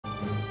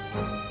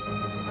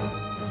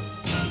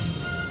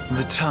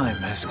The time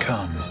has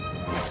come.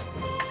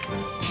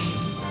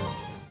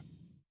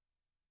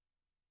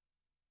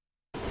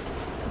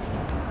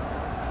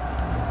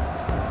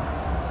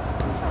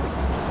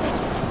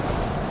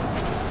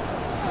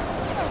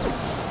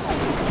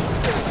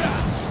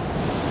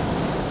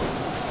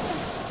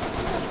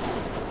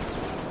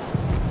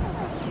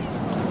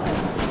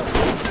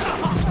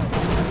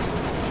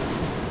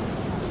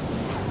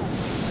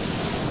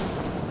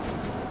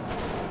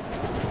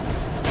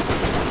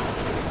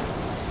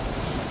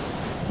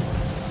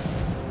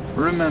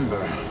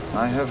 Remember,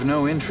 I have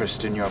no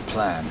interest in your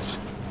plans.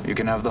 You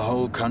can have the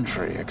whole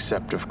country,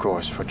 except, of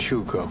course, for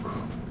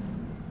Chugoku.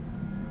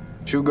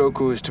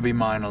 Chugoku is to be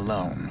mine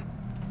alone.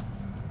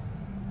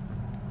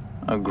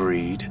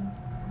 Agreed?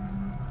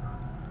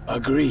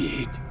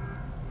 Agreed.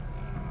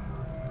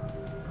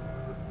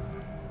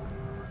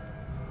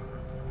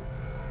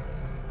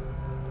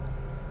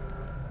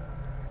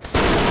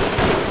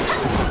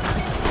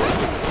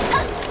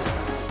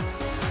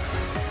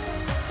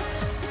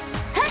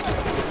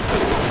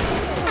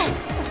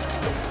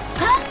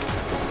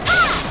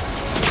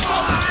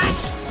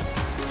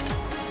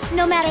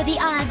 No matter the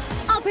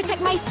odds, I'll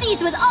protect my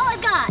seeds with all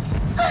I've got!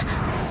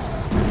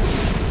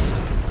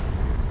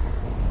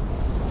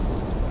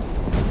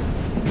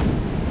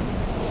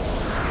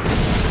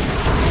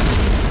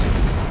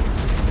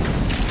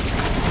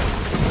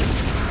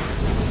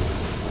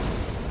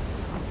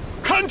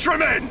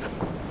 Countrymen!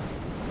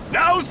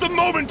 Now's the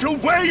moment to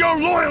weigh your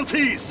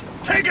loyalties!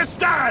 Take a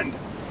stand!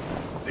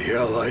 The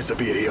allies of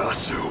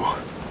Ieyasu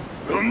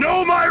will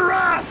know my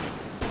wrath!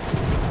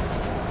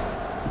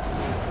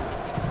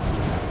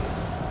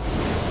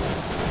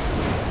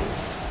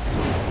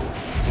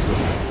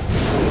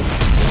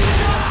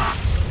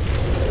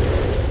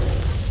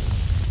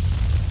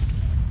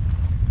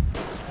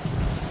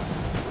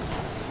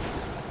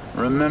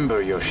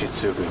 Remember,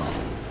 Yoshitsugu,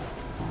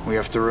 we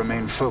have to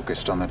remain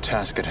focused on the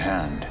task at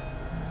hand.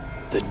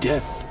 The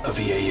death of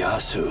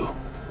Ieyasu.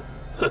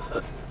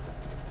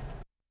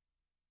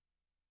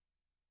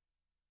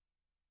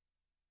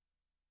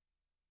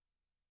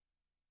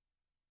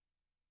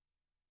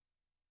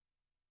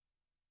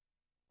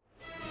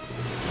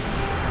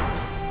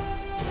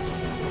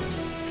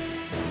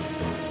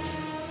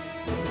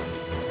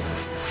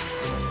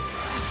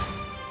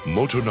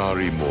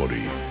 Motonari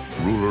Mori,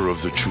 ruler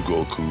of the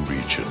Chugoku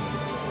region,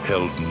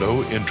 held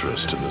no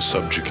interest in the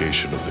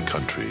subjugation of the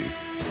country,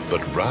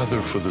 but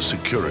rather for the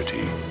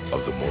security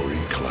of the Mori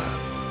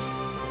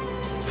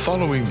clan.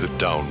 Following the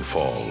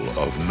downfall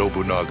of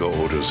Nobunaga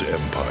Oda's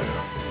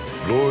empire,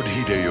 Lord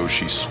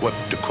Hideyoshi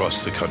swept across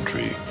the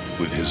country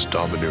with his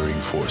domineering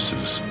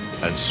forces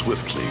and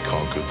swiftly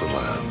conquered the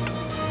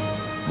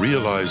land.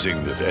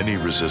 Realizing that any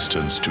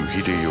resistance to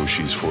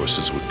Hideyoshi's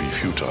forces would be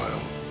futile,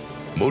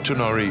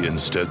 Motonari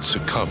instead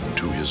succumbed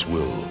to his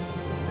will,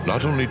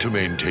 not only to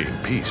maintain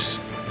peace,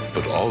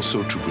 but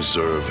also to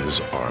preserve his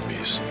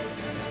armies.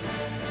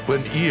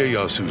 When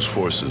Ieyasu's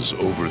forces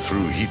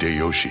overthrew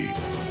Hideyoshi,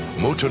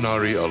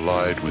 Motonari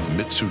allied with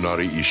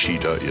Mitsunari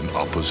Ishida in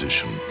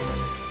opposition.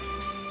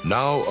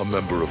 Now a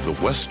member of the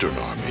Western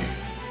Army,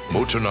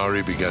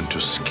 Motonari began to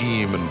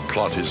scheme and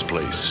plot his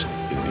place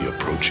in the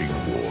approaching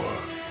war.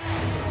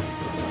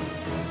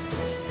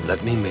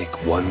 Let me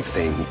make one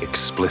thing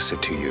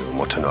explicit to you,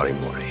 Motonari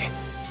Mori.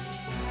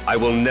 I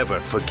will never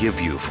forgive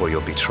you for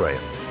your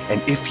betrayal,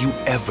 and if you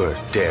ever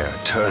dare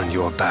turn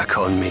your back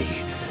on me,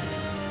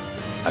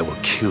 I will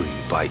kill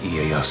you by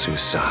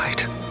Ieyasu's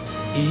side.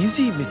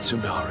 Easy,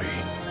 Mitsunari.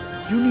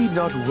 You need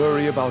not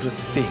worry about a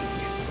thing.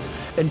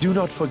 And do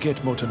not forget,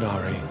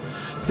 Motonari,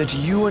 that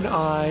you and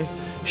I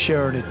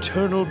share an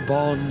eternal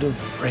bond of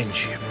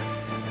friendship.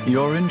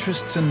 Your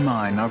interests and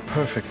mine are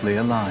perfectly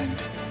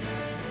aligned.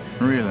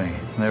 Really,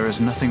 there is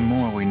nothing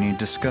more we need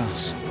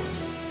discuss.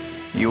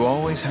 You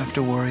always have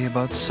to worry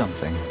about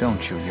something,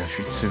 don't you,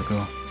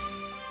 Yoshitsugu?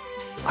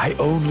 I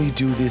only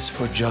do this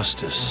for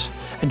justice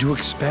and to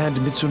expand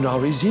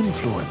Mitsunari's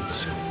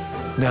influence.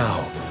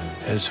 Now,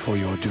 as for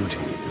your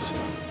duties,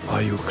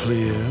 are you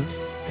clear?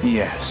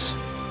 Yes.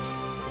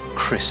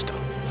 Crystal.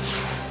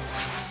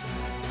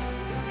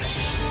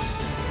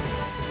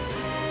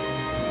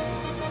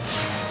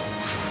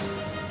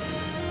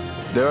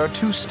 There are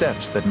two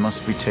steps that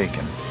must be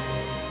taken.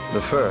 The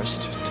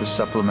first, to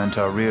supplement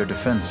our rear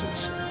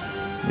defenses,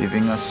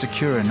 leaving us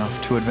secure enough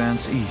to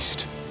advance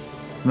east.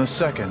 The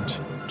second,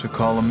 to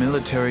call a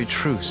military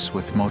truce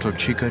with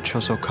Motochika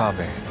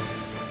Chosokabe.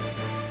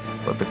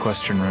 But the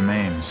question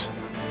remains,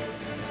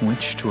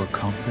 which to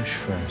accomplish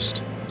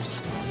first?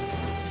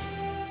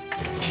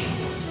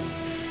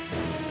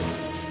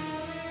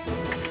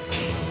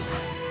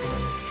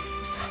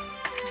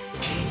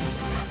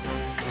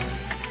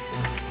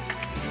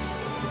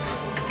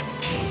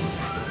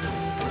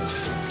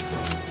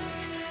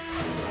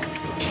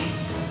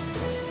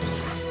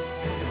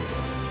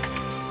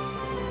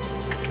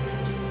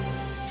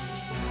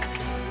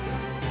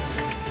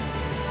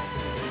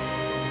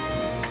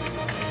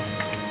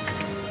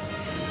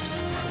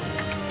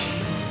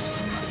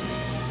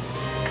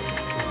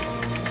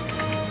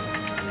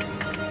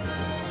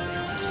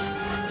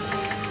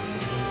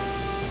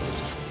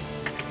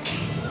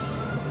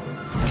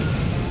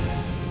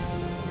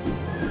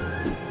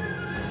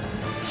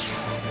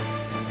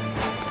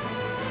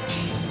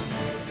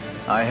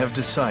 I have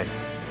decided.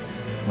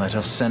 Let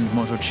us send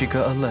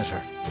Motochika a letter.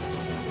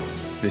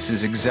 This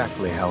is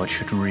exactly how it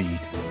should read.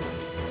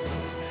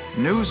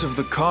 News of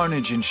the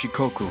carnage in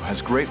Shikoku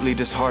has greatly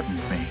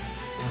disheartened me.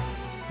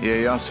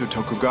 Ieyasu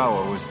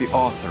Tokugawa was the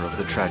author of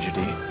the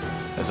tragedy,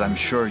 as I'm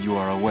sure you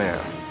are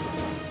aware.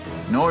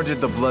 Nor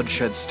did the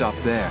bloodshed stop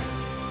there.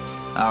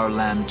 Our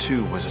land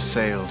too was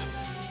assailed,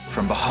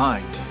 from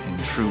behind in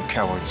true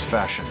coward's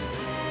fashion.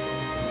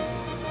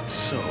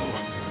 So,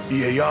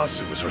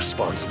 Ieyasu was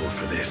responsible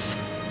for this.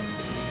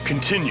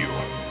 Continue.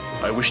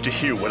 I wish to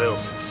hear what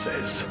else it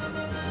says.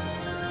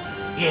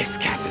 Yes,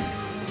 Captain.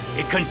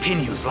 It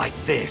continues like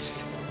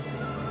this.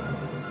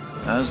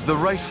 As the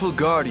rightful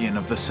guardian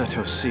of the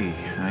Seto Sea,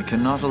 I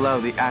cannot allow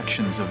the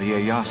actions of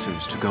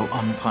Ieyasu's to go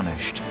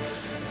unpunished.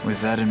 With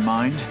that in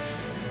mind,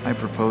 I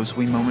propose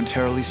we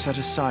momentarily set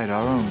aside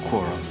our own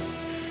quarrel.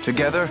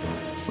 Together,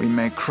 we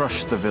may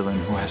crush the villain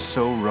who has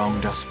so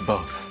wronged us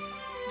both.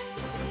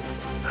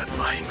 That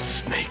lying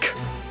snake.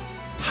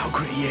 How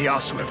could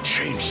Ieyasu have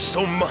changed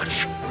so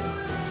much?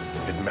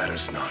 It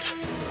matters not.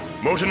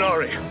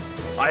 Motonari,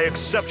 I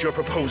accept your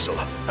proposal,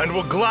 and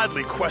will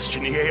gladly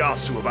question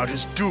Ieyasu about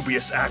his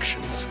dubious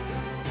actions.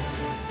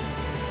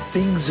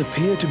 Things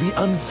appear to be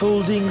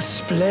unfolding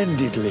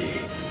splendidly.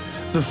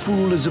 The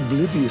fool is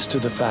oblivious to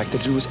the fact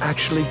that it was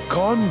actually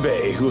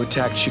Kanbei who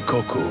attacked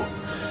Shikoku,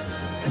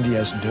 and he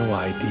has no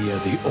idea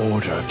the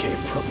order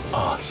came from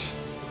us.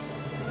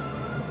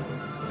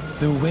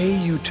 The way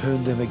you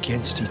turn them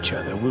against each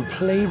other will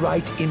play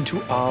right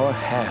into our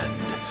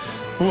hand.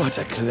 What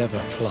a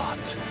clever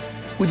plot.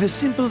 With a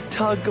simple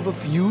tug of a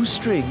few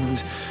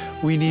strings,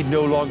 we need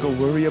no longer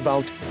worry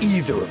about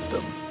either of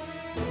them.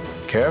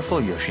 Careful,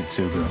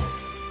 Yoshitsugu.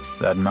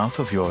 That mouth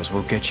of yours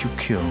will get you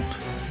killed.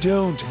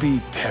 Don't be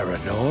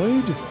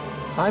paranoid.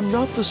 I'm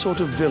not the sort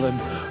of villain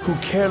who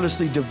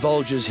carelessly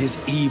divulges his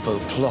evil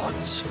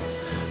plots.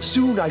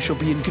 Soon I shall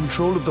be in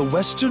control of the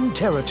Western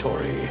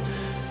Territory,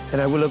 and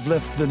I will have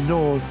left the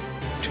North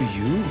to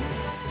you.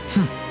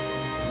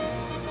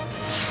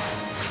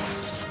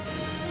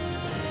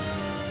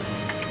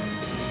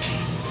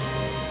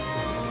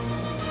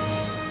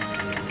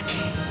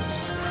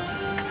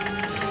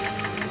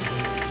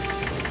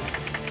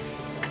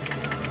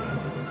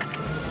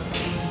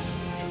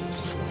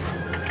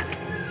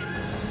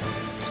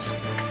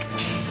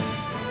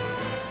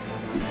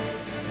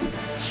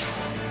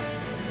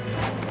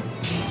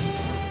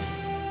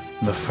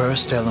 The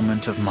first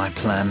element of my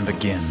plan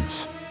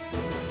begins.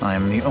 I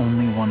am the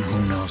only one who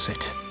knows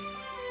it.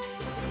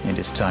 It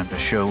is time to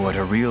show what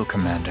a real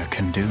commander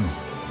can do.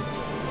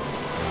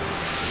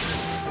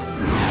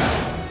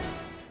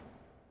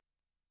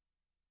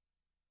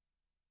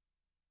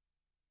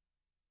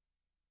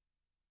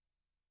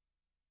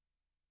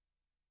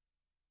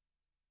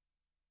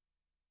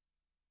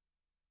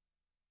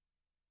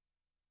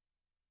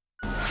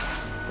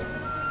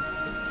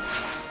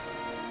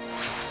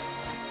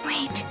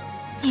 Wait,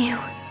 you.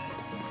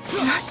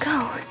 Not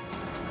go.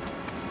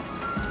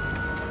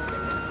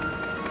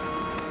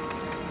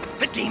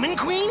 The Demon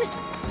Queen?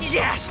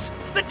 Yes!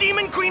 The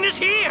Demon Queen is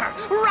here!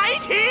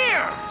 Right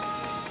here!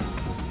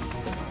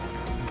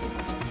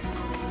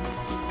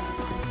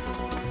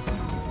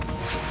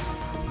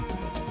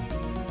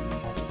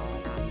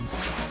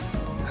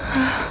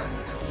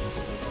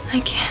 I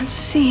can't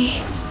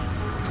see.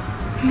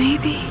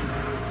 Maybe.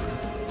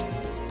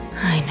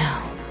 I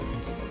know.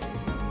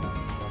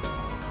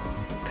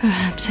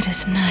 Perhaps it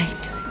is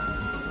night.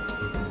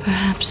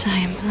 Perhaps I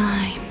am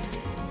blind.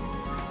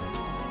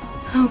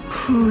 How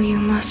cruel you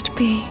must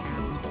be,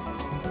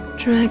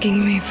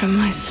 dragging me from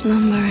my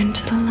slumber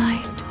into the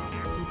light.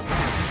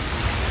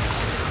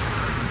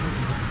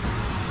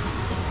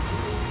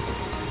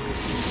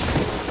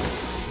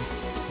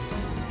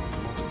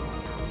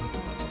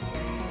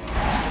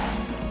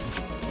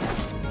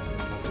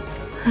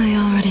 I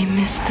already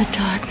miss the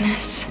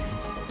darkness.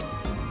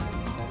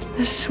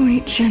 The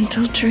sweet,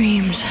 gentle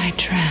dreams I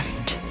dreamt.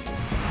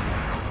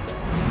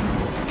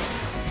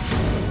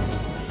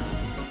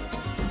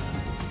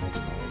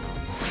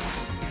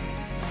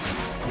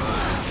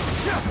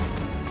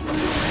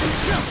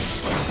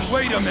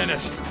 Wait a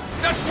minute!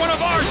 That's one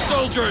of our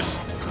soldiers!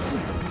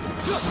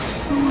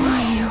 Who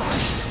are you?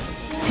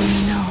 Do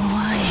you know who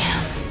I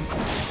am?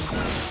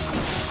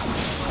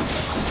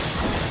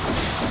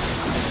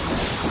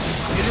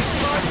 It is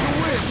time to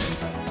win!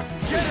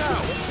 Get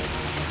out!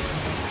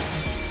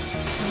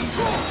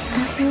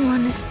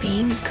 Everyone is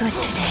being good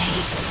today.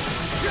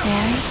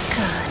 Very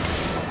good.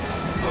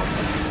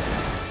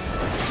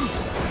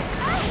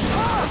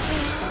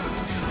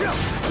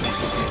 This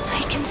is it.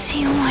 I can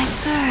see a white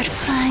bird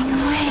flying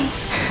away.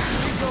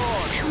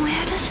 To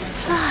where does it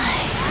fly?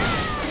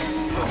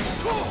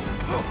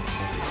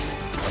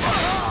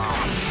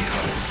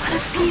 What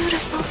a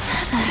beautiful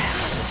feather.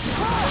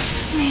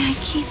 May I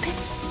keep it?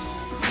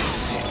 This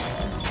is it.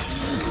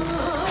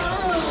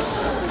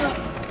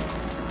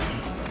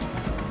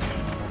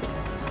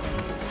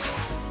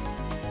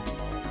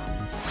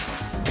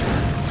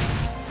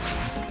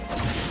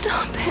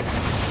 Stop it.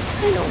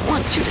 I don't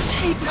want you to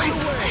take my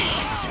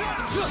place.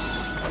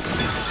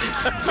 This is it.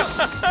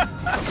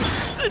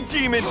 The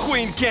Demon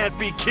Queen can't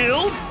be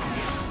killed!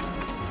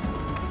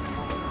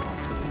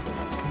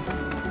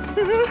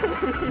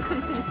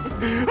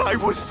 I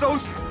was so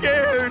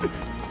scared!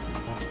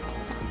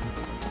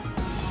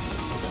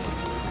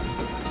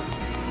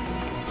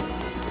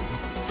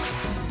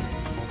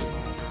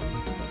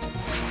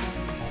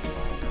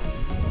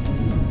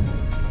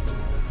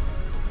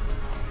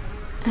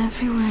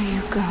 Everywhere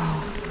you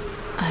go,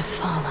 I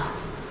follow.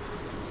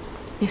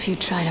 If you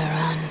try to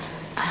run,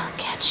 I'll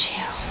catch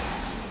you.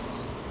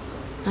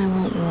 I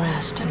won't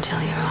rest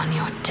until you're on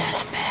your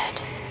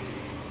deathbed.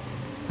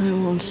 I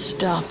won't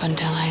stop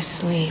until I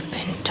sleep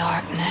in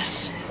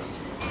darkness.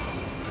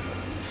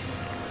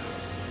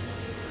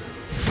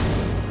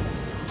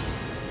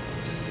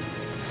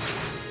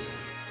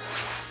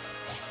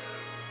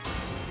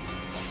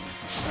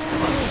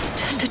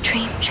 Just a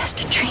dream, just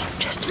a dream,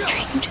 just a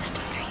dream, just a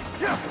dream.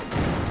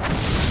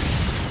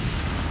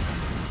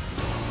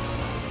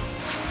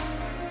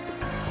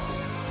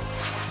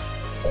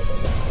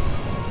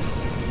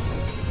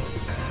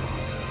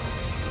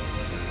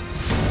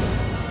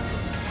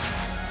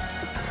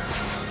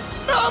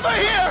 Over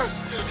here!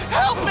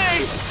 Help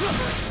me!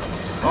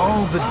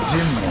 All the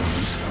dim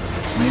ones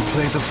may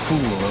play the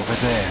fool over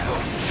there.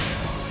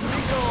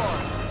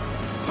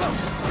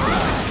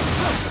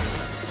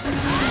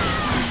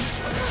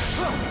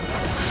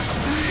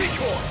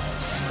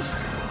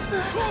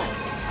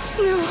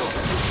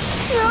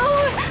 No!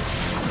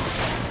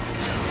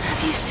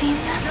 Have you seen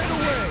them?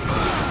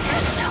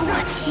 There's no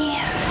one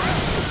here.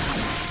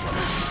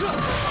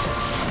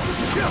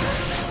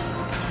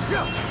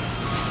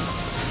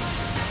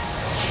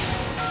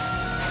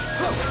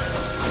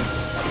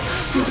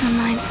 It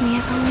reminds me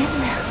of a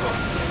windmill.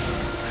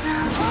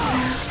 Round and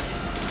round,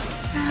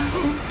 round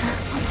and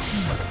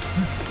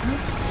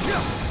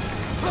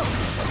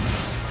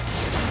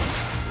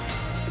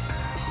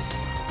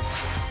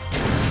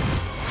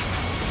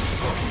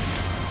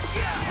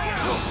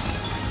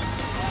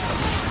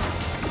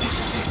This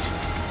is it.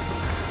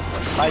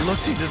 I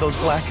looked into those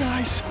black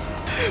eyes,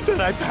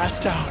 then I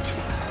passed out.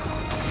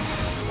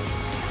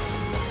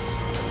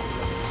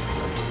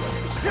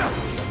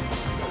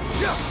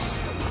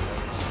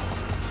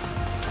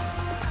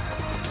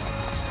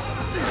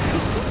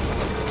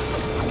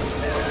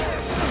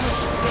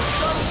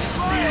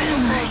 Where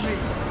am I?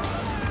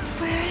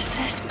 Where is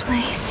this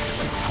place?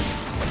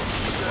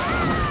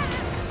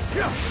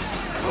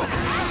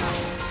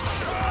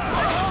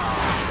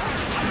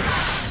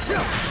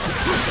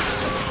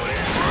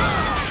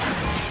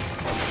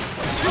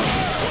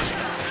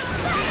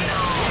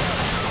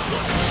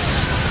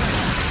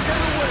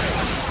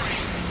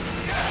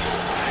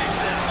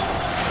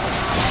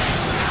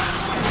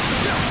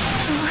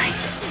 The light,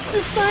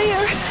 the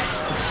fire.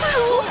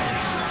 Oh.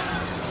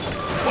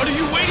 What are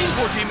you waiting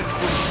for, Demon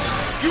Queen?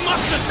 You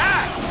must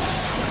attack!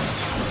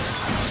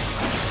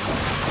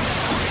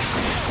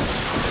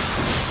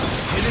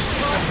 It is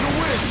time to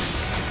win!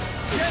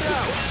 Get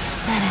out!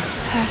 That is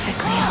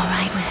perfectly all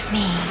right with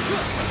me.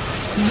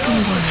 You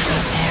can do as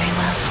you very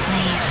well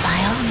please, by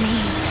all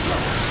means.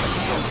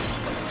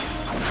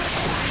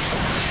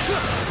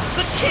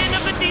 The kin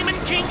of the Demon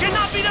King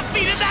cannot be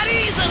defeated that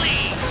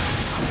easily!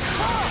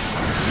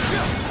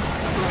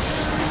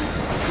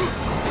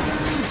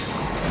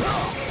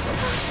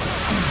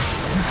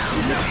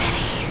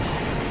 Already,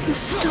 the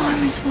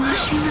storm is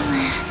washing the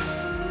land.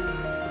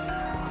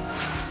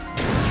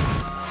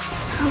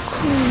 How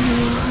cruel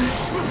you are.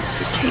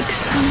 You take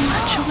so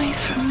much away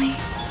from me.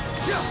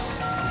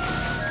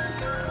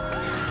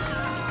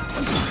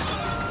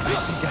 I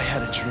think I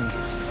had a dream.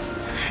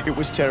 It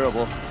was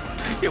terrible.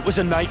 It was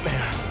a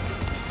nightmare.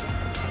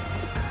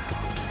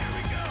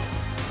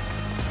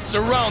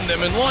 Surround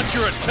them and launch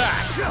your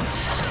attack!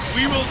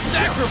 We will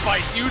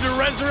sacrifice you to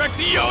resurrect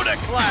the Yoda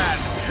clan!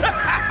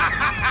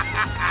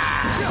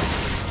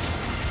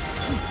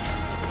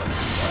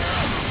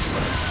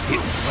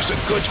 It was a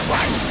good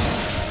fight.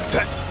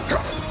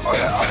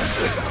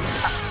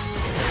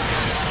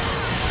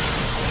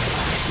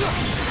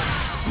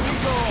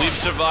 We've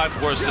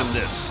survived worse than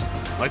this,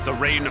 like the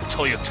reign of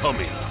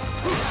Toyotomi.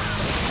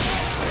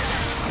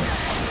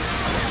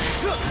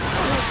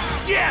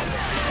 Yes!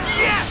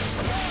 Yes!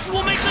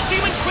 We'll make the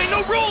Demon Queen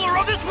the ruler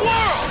of this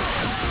world!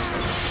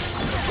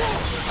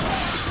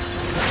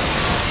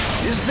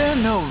 Is there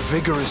no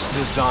vigorous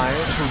desire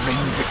to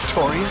reign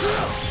victorious?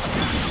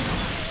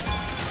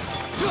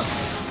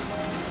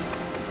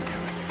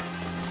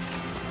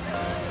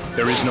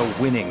 There is no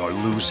winning or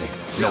losing,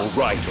 no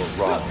right or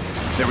wrong.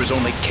 There is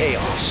only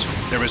chaos.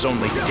 There is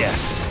only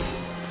death.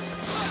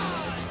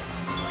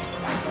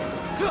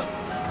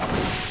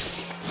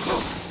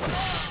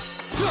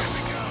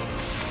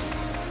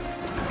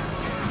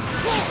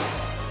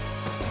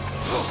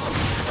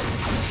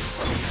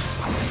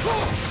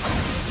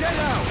 Get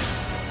out!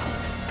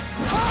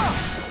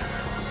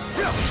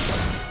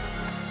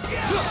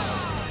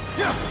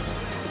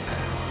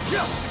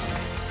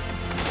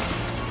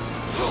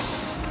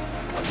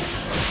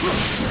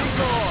 Be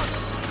gone!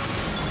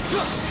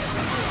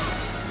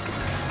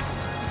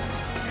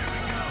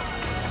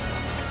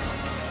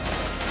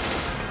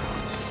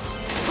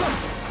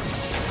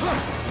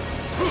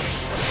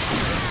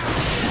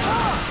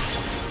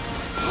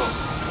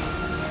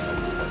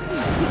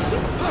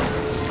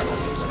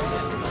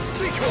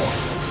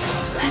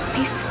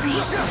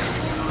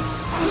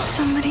 Won't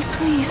somebody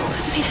please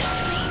put me to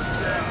sleep?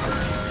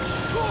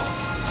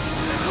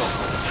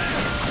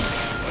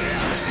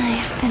 I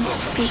have been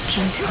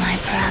speaking to my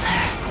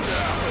brother.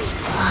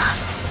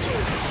 Lots.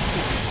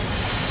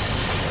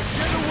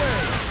 Get away!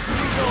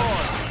 Be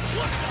gone!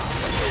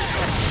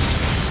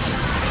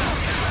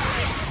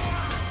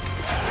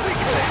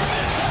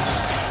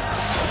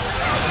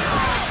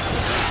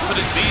 Could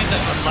it be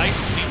that the light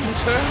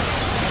weakens her?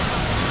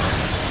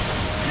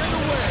 Get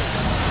away!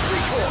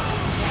 Decoy!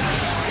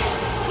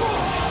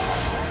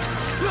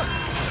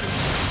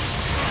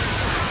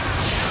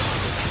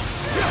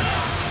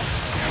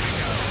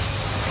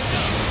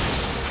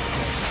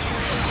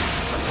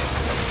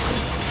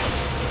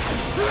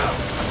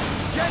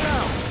 Get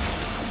out!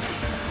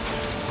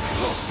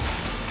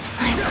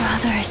 My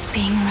brother is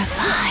being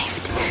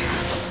revived.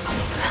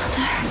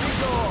 Brother.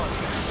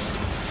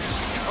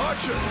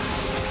 Archer!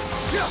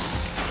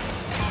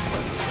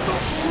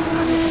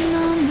 Running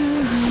on the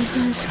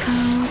river's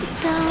cove,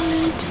 down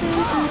into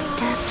the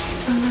depths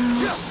below.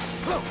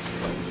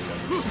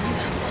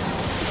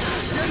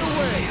 Get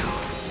away!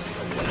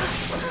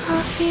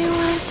 Off you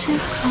went to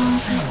call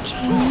the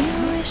king. You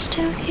wish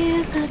to hear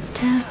the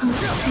devil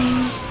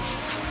sing.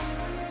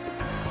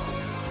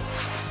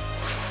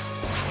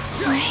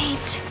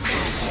 Wait.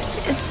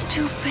 It's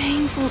too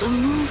painful to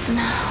move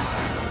now.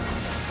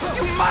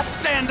 You must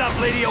stand up,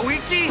 Lady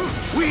Oichi!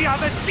 We are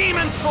the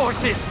demon's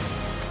forces!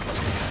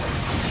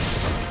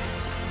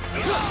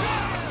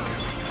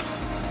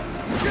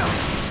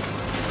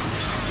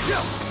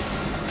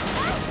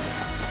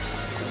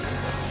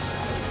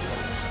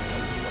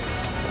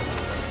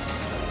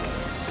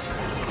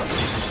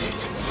 This is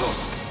it.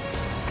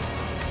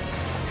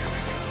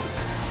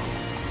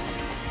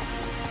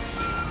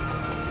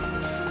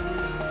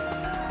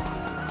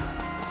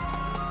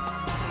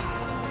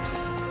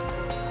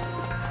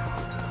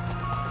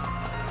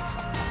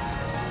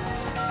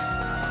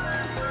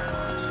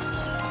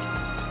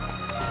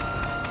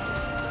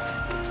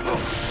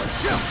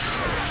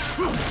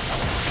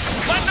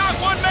 Let not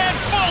one man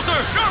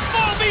falter, nor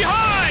fall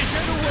behind!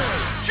 Get away!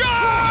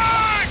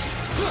 Charge!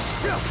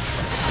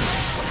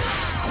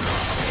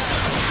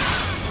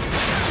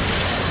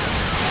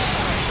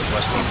 We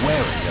must be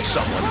wary of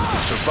someone who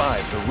can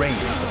survive the reign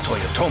of the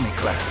Toyotomi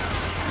clan.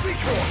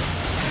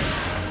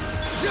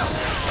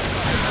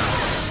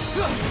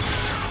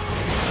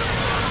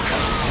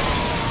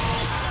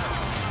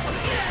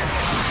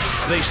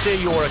 They say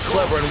you are a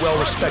clever and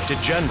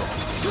well-respected general.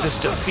 This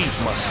defeat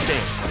must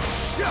sting.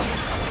 Get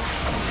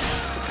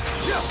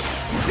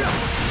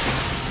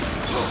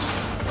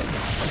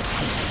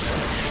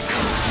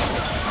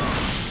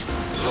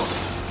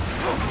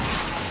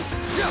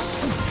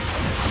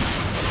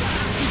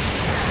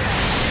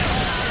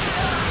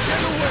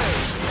away!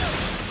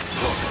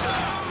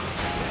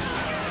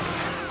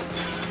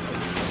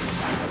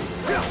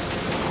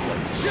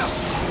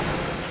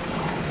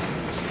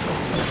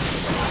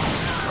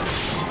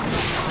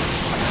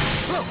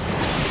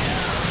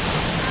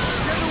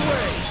 Get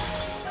away!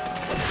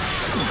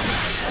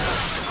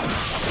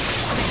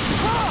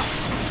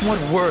 What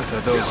worth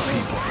are those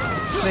people?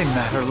 They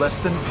matter less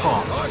than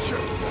pawns.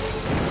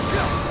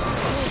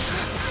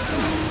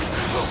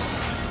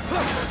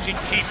 She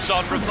keeps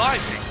on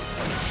reviving.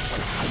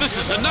 This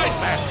is a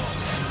nightmare.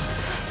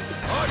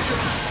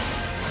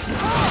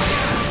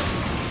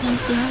 My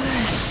brother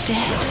is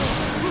dead.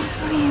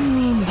 What do you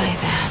mean by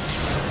that?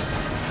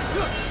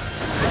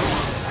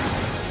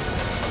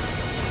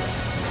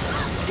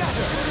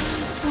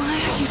 Why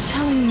are you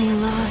telling me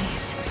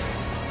lies?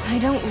 I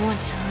don't want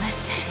to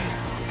listen.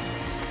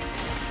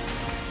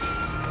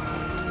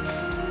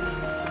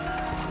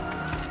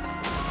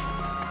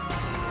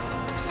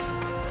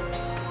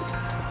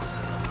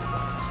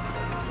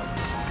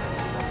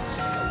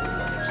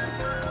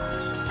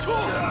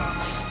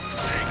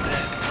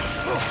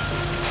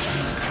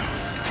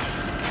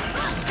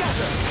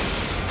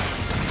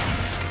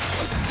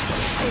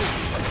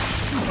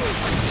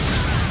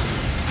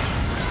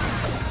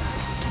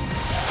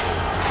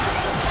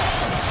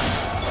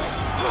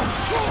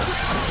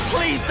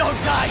 Please don't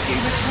die,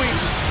 Demon Queen!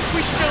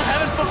 We still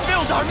haven't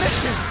fulfilled our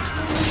mission!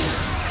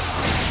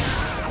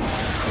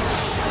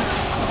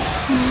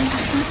 Why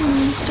does that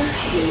monster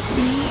hate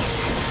me?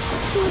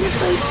 What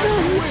have I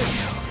done?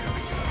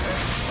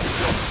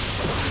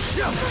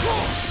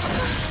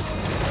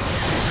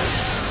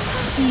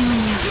 You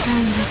and your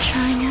friends are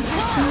trying ever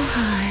so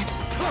hard.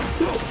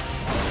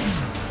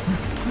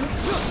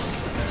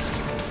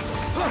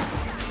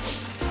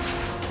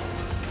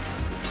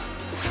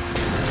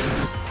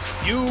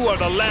 You are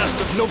the last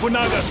of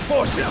Nobunaga's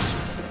forces!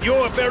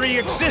 Your very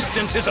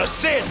existence is a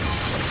sin!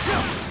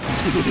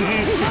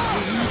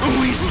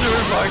 We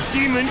serve our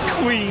Demon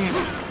Queen!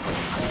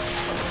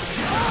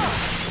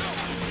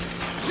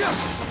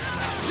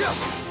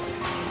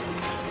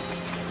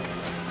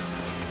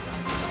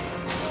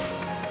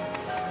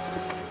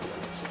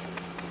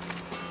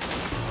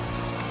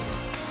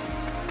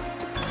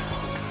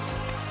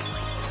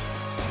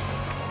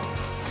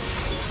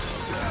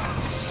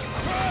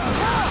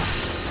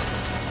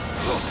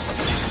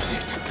 This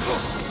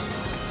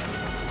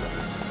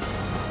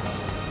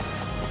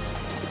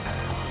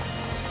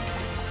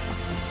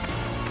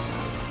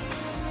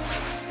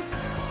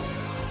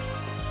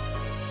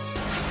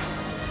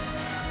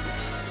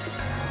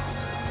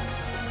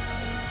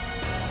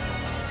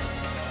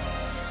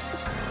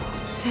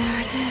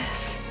There it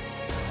is.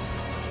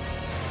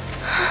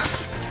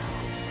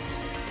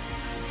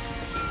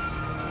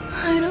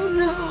 I don't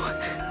know.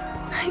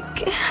 I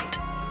can't.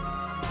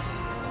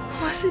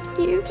 Was it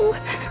you?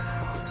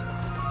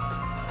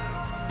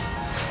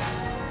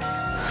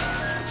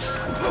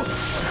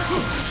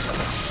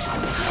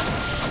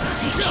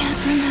 I can't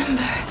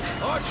remember.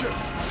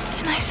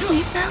 Can I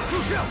sleep now?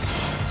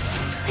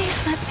 Please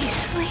let me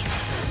sleep.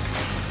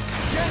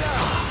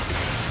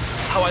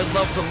 How I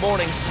love the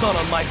morning sun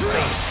on my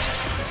face.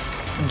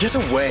 Get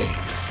away.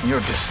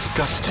 You're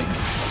disgusting.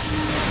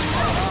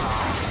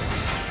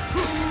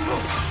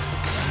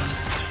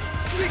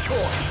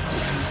 Decoy!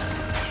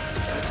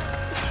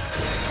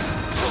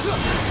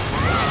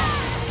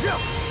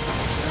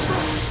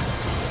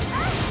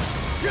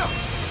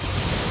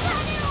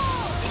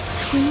 Its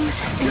wings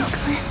have been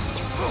clipped.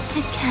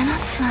 It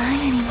cannot fly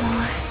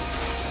anymore.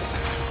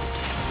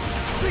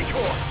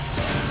 Decoy!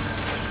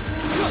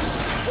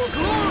 For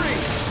glory!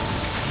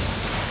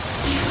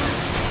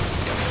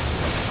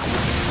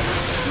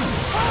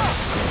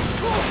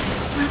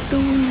 Let the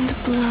wind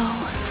blow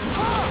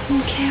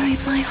and carry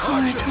my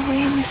heart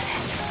away with it.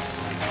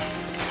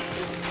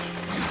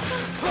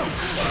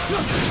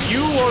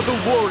 You are the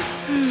warrior.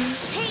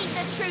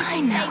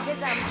 I know.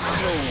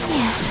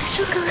 Yes, I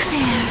shall go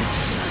there.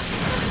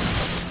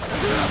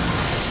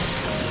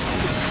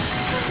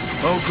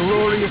 Oh,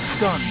 glorious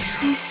sun.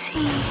 I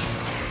see.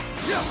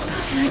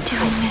 You're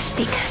doing this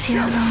because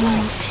you're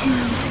lonely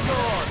too.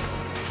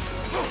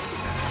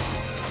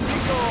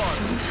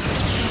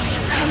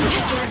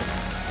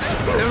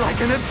 They're like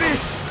an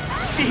abyss,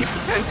 deep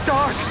and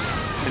dark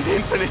and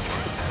infinite.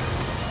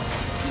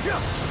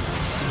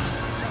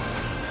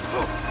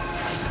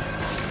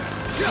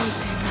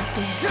 Open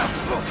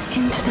abyss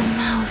into the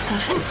mouth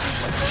of it.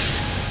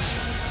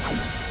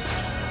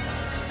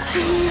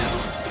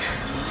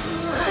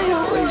 I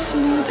always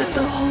knew that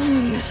the hole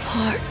in this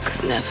heart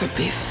could never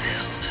be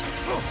filled.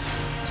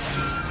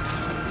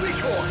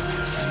 Decoy!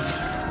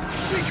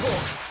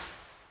 Decoy!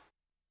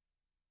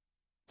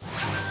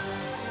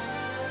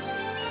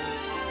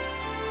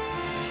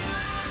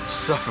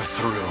 Suffer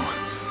through.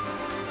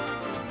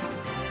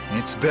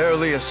 It's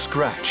barely a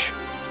scratch.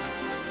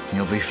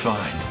 You'll be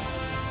fine.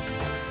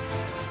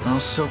 I'll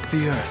soak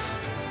the earth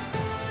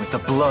with the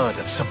blood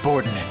of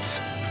subordinates.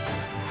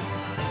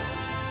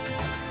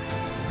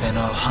 Then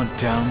I'll hunt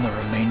down the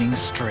remaining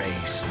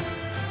strays.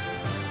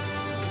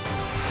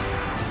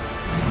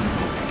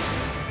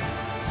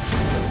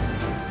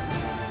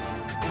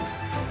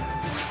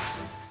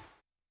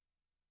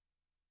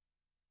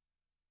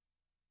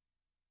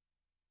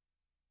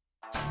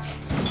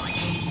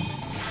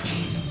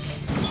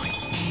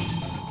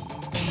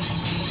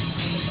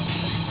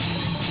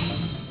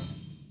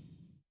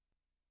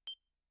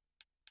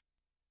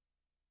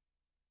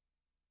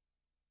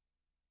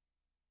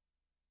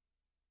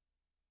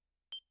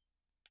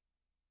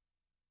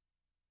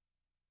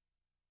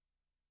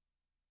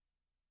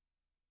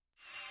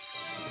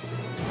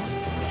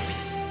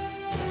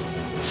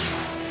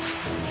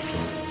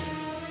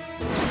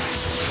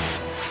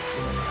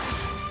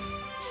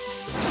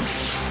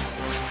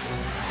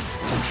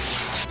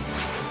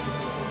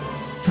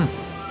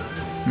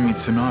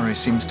 Motonari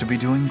seems to be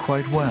doing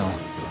quite well.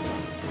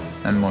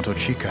 And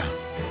Motochika.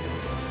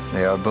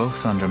 They are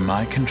both under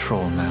my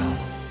control now.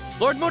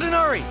 Lord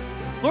Motonari!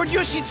 Lord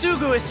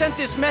Yoshitsugu has sent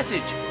this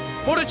message.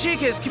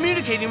 Motochika is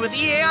communicating with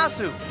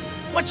Ieyasu.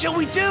 What shall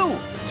we do?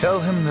 Tell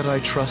him that I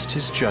trust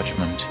his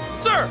judgment.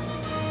 Sir!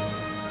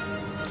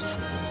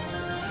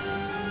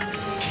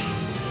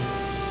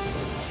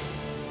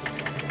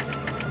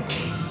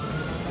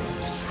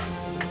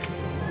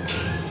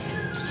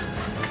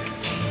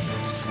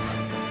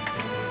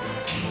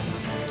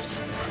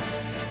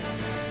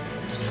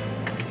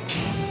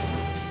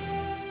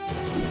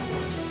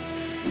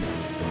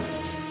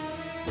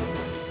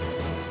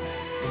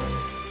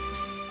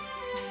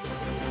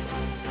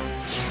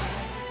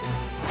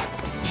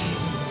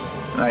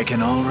 I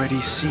can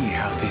already see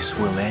how this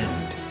will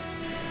end.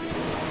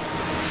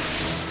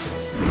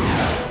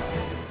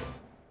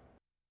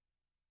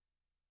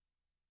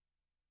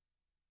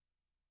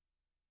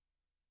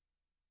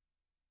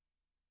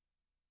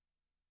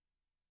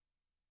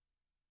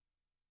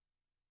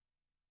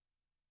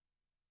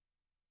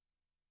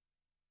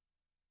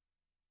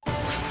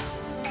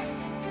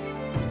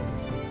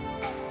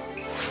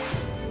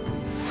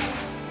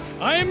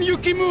 I am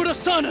Yukimura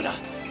Sanada,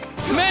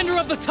 commander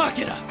of the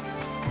Takeda.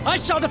 I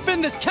shall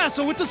defend this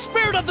castle with the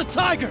spirit of the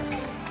tiger!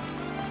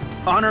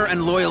 Honor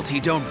and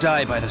loyalty don't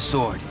die by the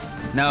sword.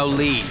 Now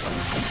leave.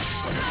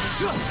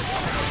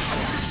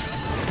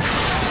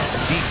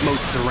 Deep moat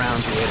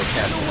surrounds the Edo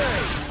castle.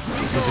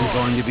 This isn't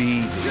going to be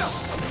easy.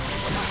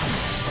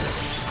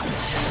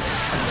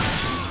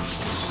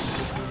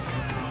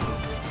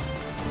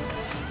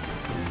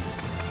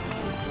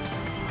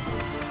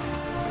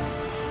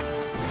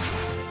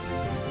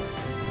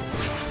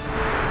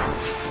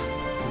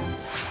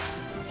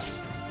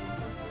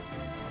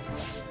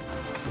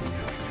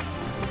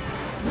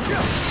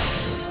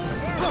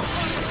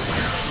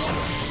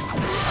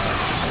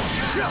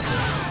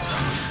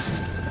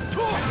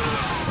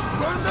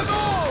 Burn them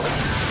all!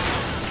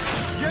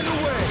 Get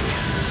away!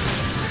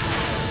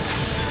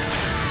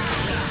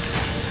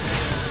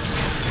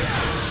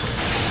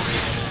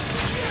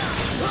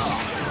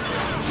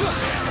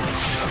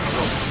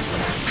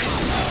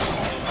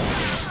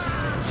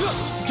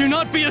 Do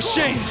not be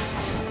ashamed,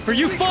 for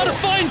you fought a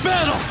fine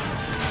battle!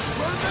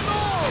 Burn them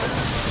all!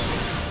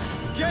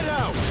 Get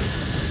out!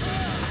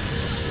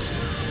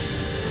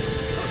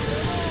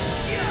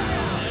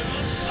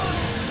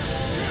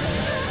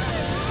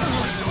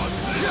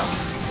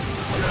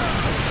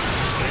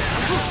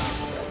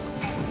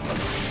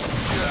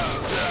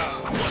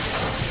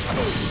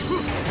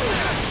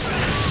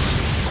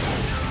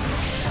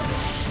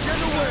 Get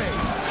away!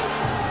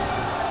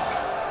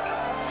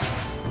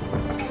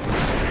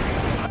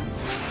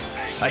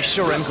 I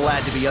sure am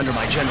glad to be under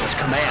my general's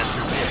command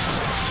through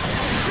this.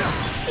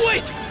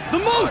 Wait! The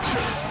moat!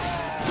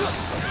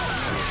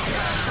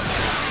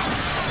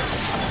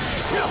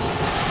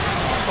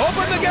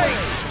 Open the gate!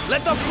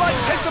 Let the flood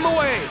take them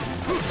away!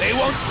 They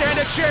won't stand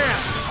a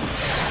chance!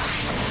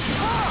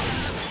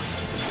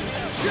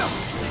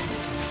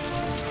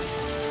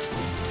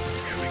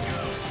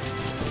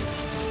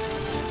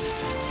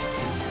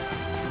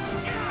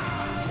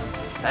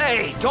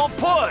 Hey, don't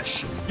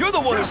push! You're the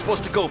one who's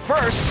supposed to go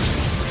first!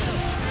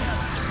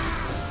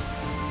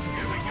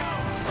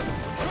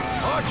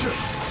 Archer!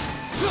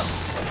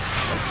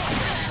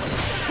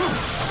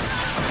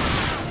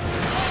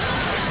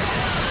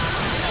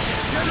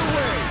 Get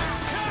away!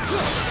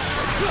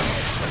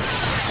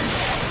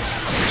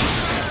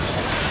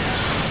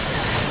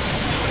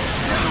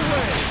 Get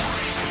away!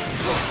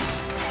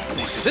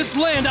 This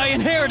land I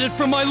inherited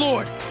from my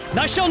lord, and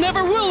I shall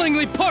never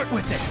willingly part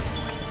with it!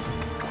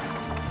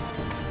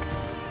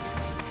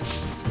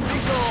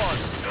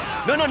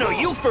 No,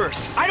 you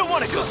first! I don't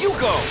want to go, you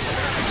go!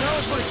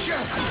 Now's my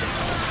chance!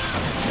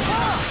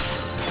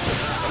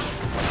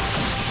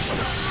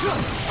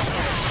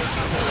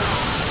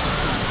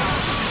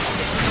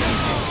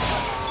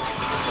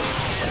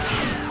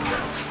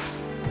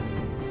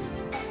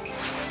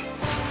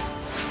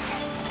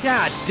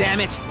 God damn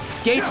it!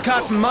 Gates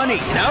cost money,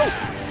 you know?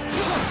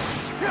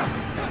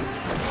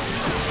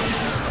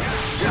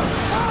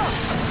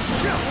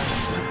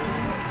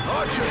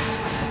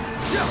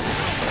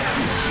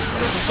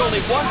 There's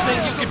only one thing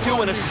you can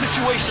do in a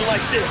situation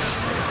like this.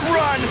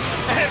 Run,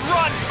 and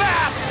run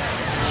fast!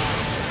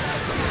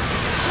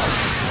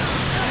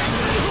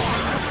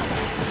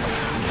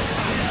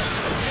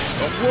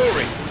 Don't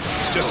worry,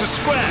 it's just a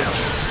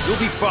scratch. You'll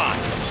be fine.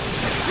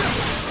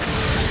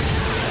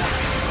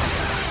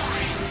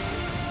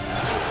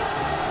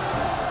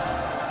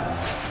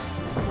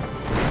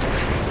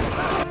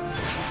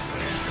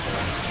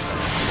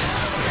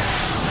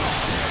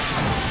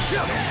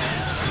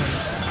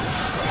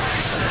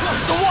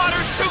 The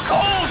water's too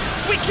cold!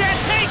 We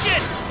can't take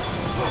it!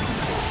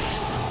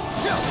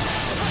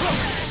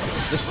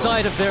 The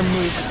sight of their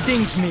moves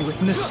stings me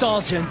with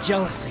nostalgia and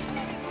jealousy.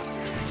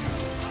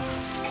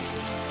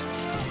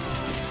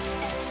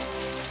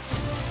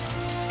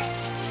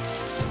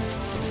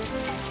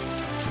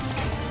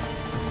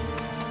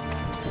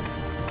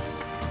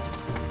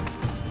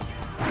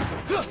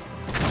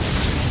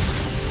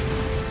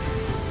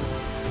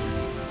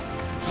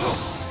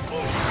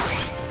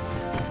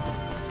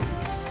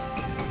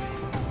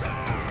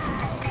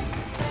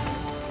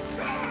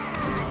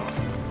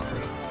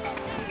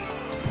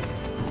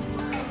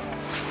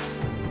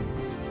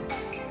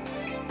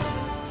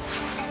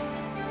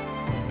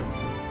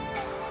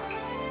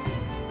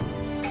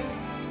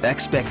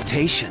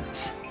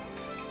 Expectations.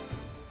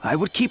 I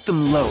would keep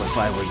them low if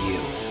I were you.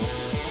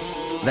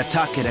 The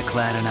Takeda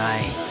clan and I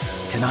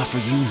can offer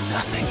you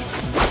nothing.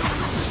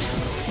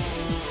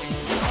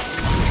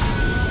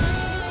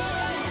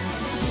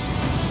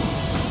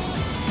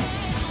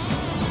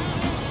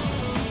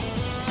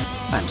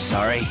 I'm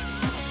sorry,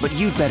 but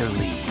you'd better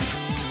leave.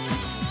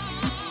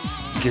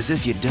 Because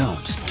if you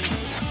don't,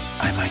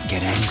 I might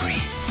get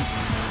angry.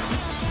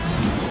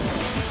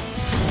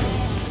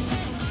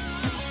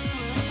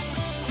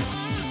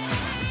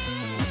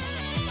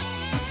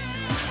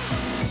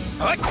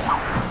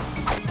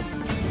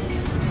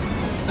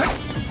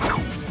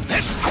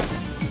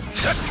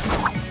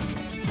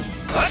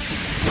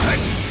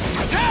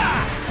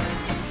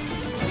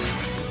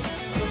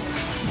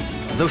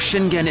 Though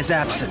Shingen is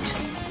absent,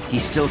 he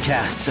still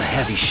casts a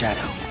heavy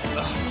shadow.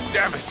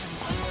 Damn it!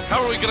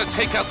 How are we gonna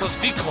take out those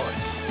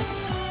decoys?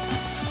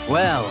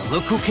 Well,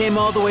 look who came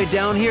all the way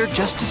down here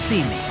just to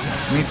see me.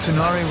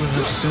 Mitsunari will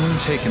have soon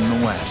taken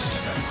the West,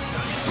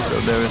 so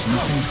there is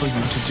nothing for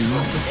you to do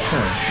but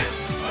perish.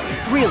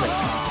 Really?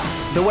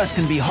 The West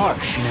can be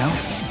harsh, you know?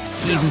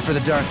 Even for the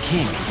Dark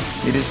King.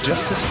 It is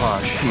just as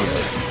harsh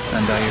here,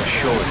 and I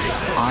assure you,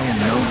 I am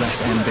no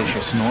less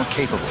ambitious nor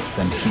capable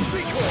than he.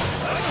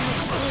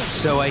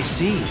 So I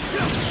see.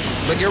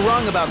 But you're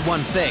wrong about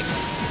one thing.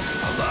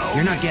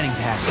 You're not getting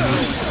past me.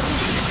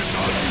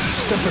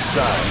 Step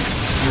aside.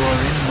 You are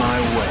in my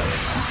way.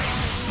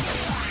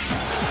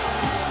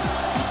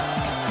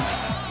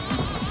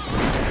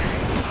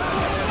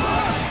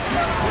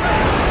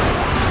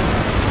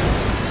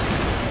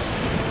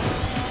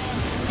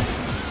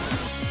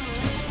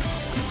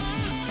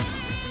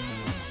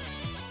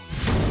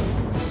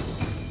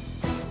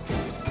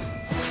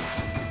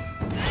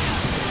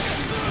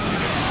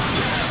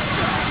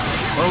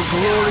 Oh,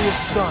 glorious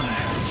sun,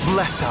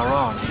 bless our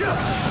army.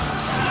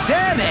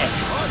 Damn it!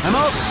 I'm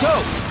all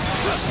soaked!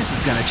 This is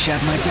gonna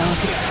chap my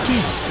delicate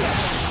skin.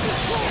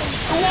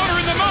 The water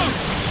in the moat!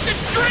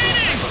 It's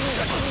draining!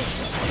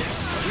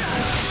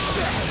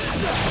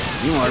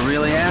 You are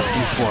really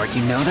asking for it,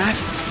 you know that?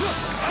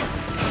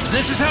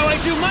 This is how I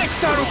do my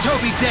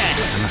Sarutobi dead!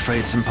 I'm afraid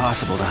it's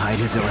impossible to hide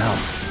his ill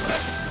health.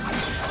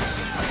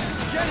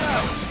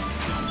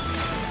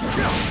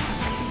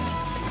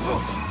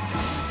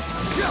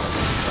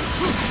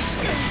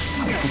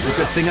 It's a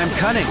good thing I'm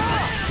cunning.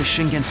 The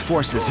Shingen's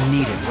forces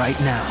need it right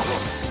now.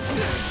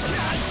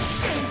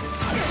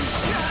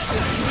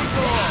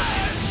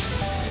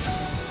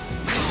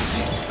 This is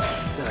it.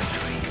 The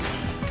dream.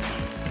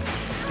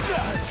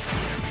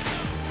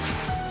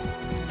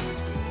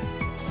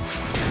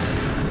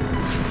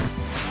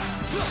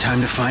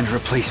 Time to find a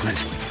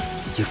replacement,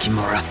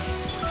 Yukimura.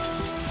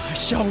 I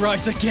shall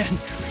rise again.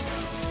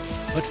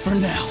 But for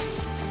now,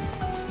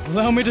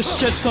 allow me to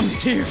shed some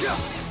tears.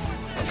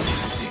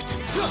 This is it.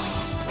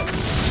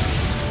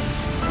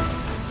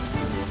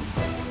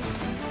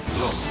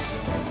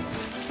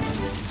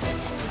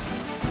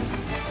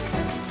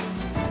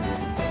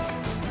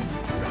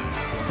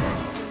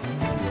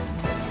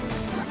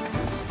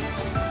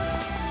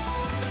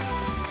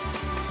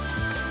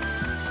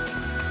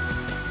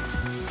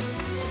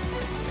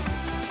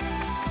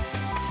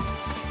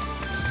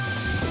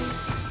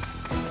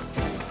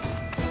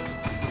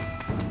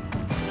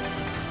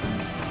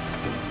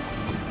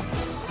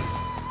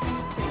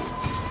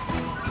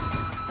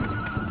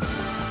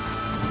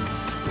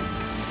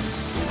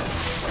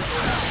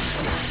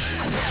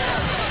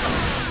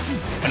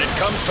 When it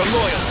comes to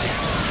loyalty,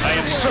 I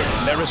am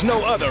certain there is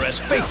no other as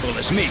faithful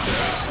as me.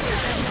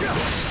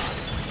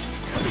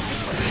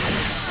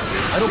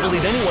 I don't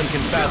believe anyone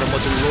can fathom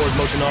what's in Lord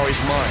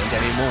Motonari's mind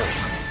anymore.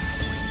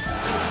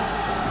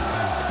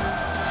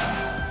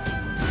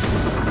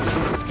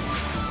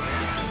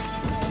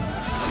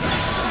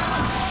 This is it.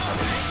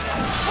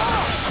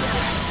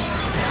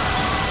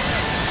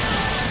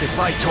 If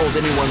I told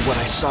anyone what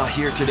I saw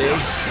here today,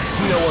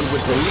 no one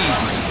would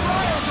believe me.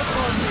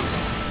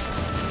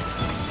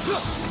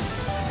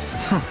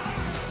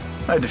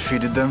 I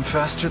defeated them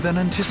faster than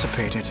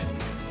anticipated.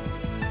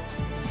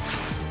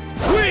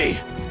 We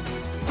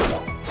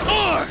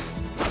are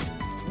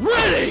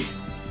ready!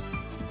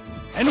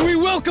 And we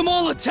welcome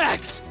all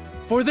attacks,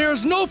 for there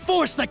is no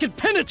force that can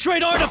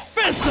penetrate our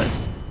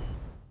defenses!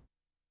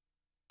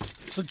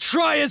 So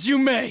try as you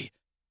may,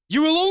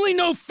 you will only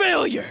know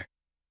failure!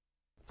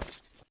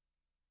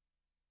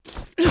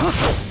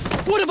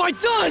 What have I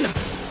done?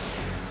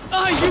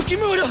 I,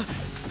 Yukimura,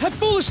 have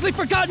foolishly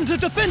forgotten to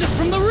defend us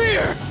from the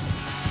rear!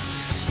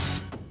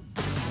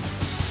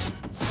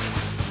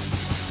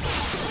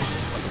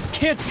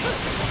 Can't be,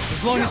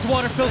 as long as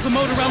water fills the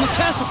moat around the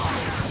castle.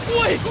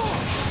 Wait!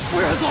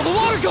 Where has all the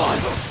water gone?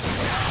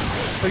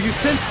 So you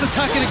sense the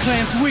Takeda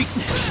clan's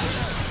weakness.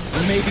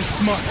 You may be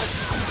smart,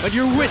 but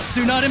your wits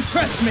do not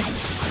impress me.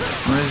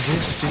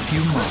 Resist if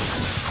you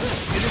must.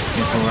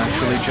 It will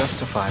actually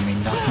justify me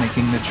not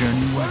making the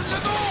journey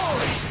west.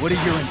 What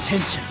are your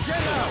intentions?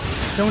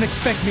 Don't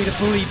expect me to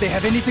believe they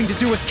have anything to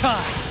do with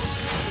Kai.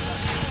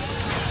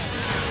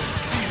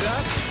 See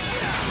that?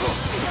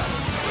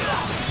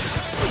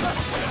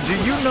 Do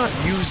you not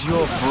use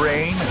your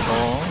brain at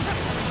all?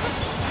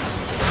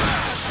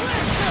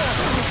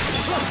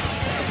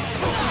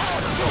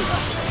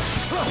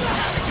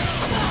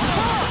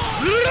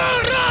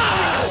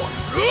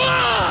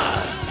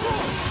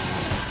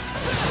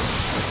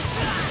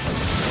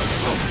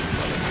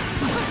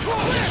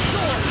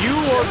 You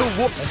are the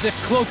wolf. As if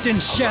cloaked in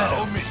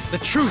shadow. The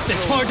truth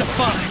is hard to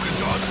find.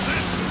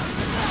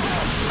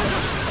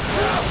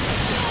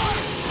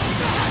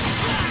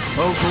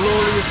 Oh,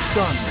 glorious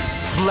sun,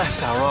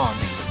 bless our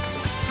army.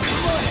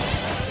 This is it.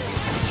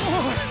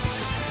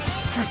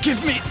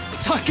 Forgive me,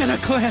 Takeda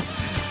clan.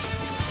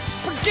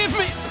 Forgive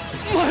me,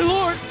 my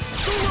lord.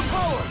 Solar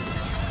power!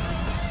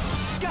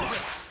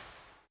 Scatter!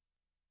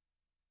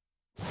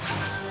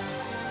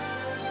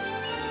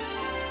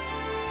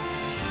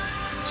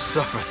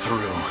 Suffer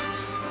through.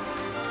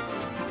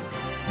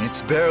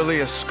 It's barely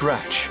a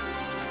scratch.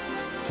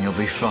 You'll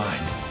be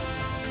fine.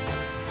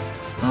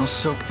 I'll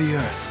soak the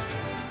earth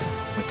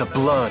with the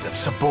blood of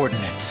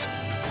subordinates.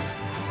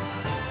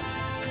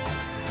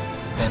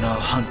 Then I'll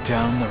hunt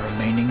down the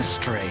remaining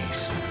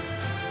strays.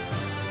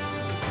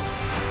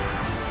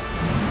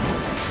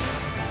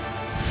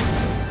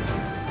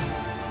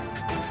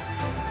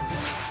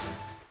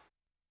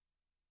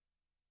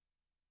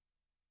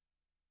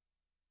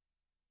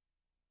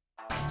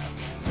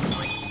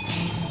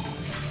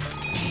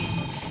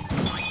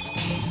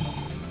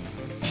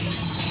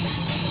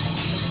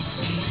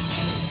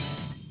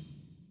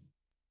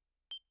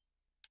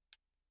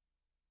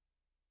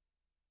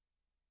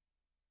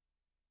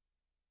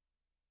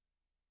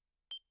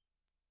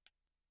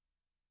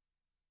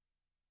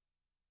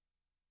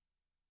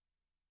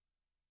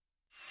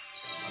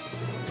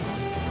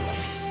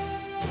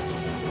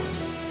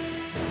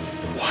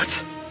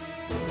 What?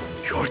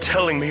 You're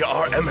telling me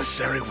our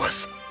emissary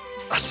was...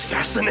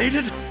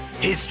 Assassinated?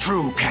 Tis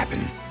true,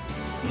 Captain.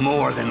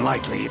 More than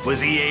likely, it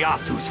was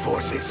Ieyasu's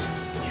forces.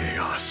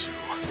 Ieyasu.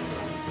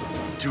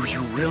 Do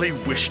you really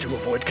wish to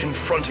avoid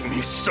confronting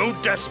me so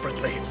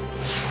desperately?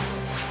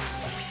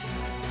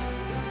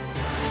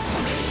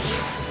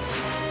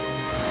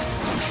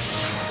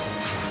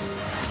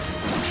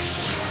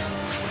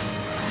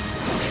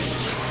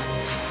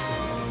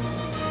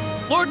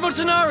 Lord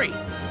Motonari!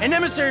 An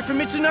emissary from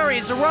Motonari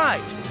has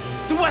arrived!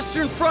 The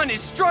Western Front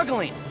is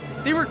struggling!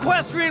 They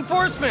request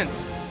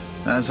reinforcements!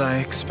 As I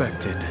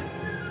expected.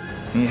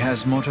 He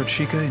has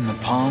Motochika in the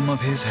palm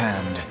of his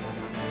hand.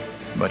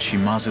 But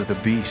Shimazu the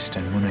Beast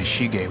and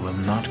Muneshige will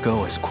not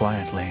go as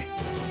quietly.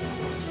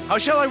 How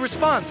shall I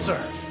respond,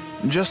 sir?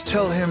 Just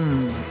tell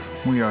him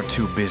we are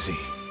too busy.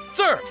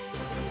 Sir!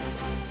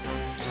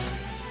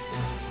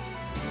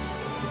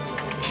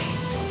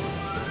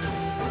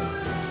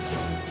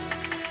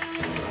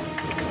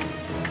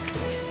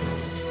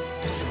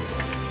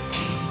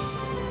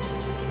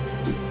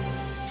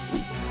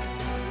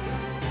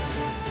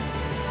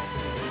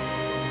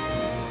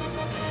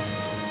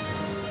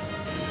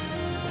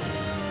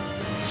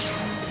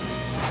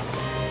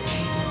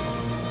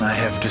 I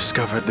have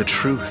discovered the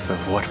truth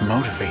of what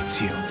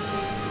motivates you.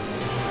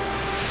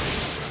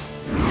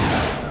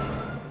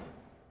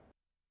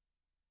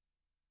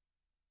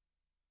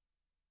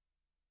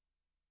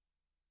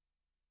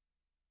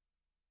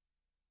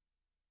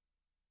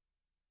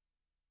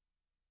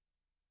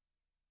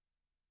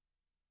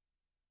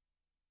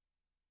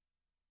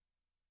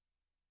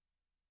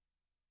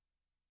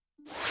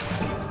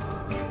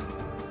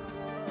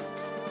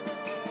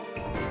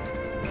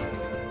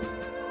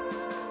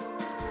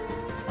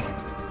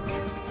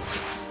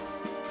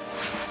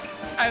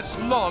 As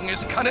long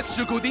as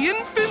Kanetsugu the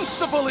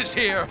Invincible is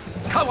here,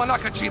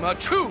 Kawanakajima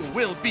too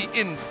will be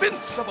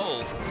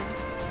invincible!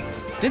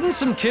 Didn't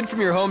some kid from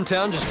your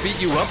hometown just beat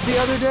you up the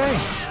other day?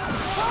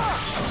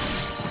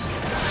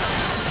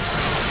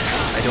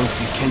 I don't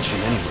see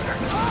Kenshin anywhere.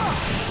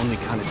 Only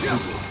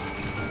Kanetsugu.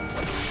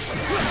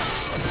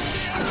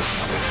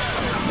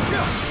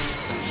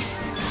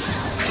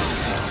 This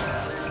is it.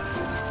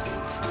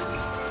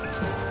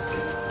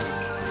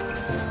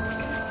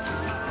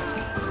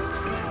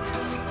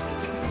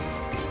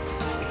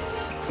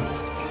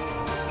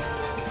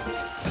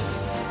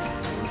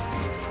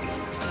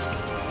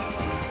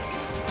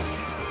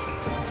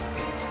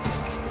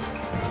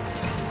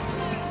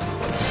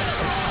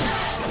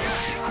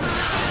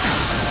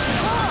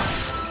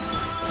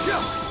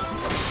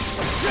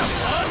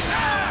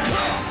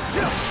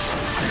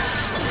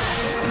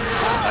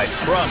 I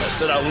promise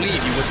that I'll leave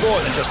you with more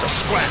than just a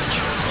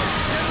scratch.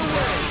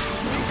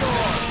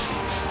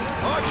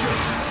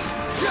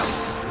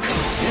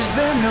 Is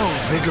there no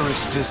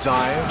vigorous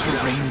desire to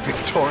reign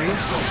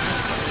victorious?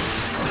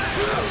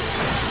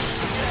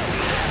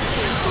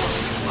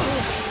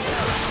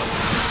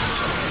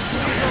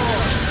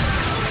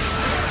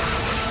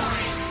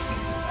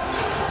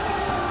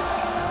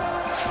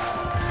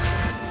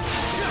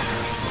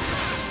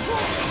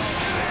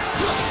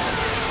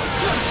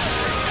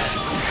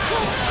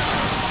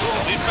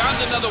 We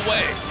found another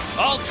way.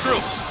 All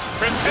troops,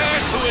 prepare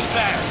to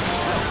advance.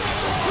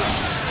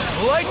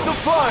 Light the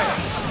fire!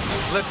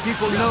 Let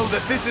people know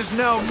that this is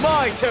now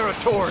my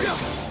territory!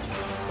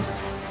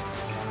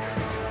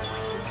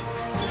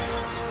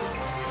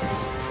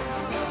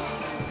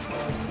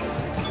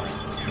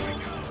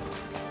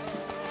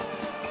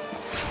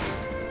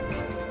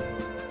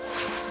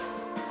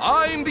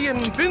 I'm the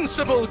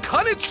invincible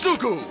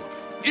Kanetsugu!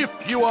 If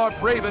you are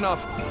brave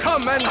enough,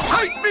 come and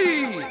fight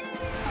me!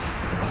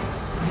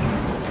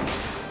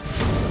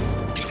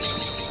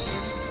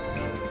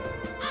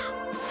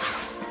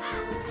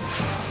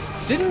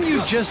 Didn't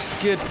you just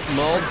get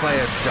mauled by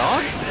a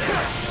dog?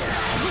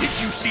 Did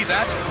you see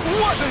that?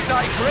 Wasn't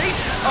I great?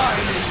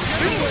 I'm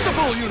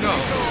invincible, you know!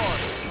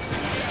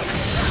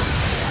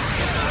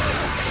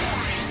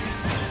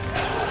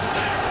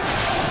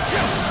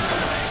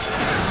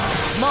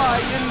 My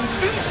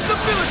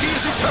invincibility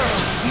is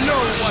eternal!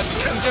 No one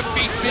can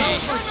defeat me!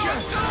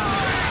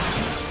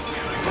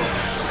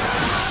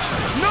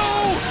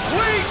 No!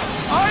 Wait!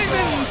 I'm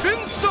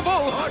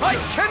invincible! I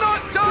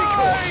cannot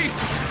die!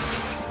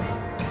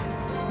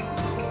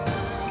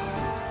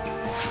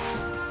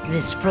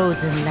 This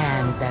frozen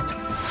land that...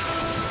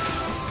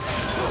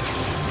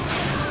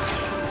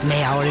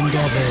 May our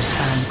endeavors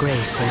find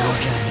grace in our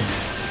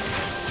journeys.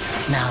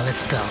 Now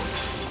let's go.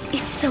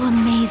 It's so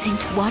amazing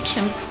to watch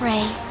him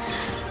pray.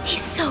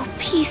 He's so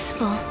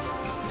peaceful.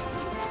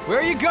 Where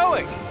are you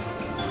going?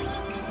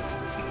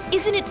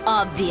 Isn't it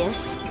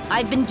obvious?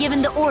 I've been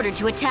given the order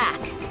to attack.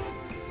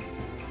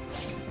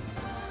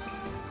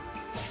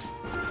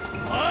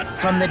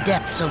 From the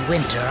depths of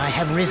winter, I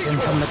have risen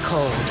from the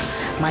cold,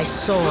 my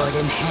sword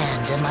in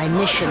hand and my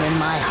mission in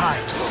my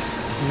heart.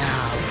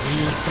 Now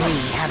we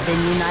three have been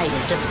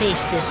united to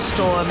face this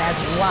storm as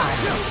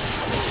one.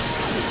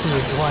 He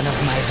is one of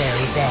my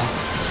very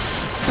best,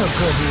 so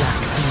good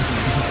luck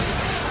beating him.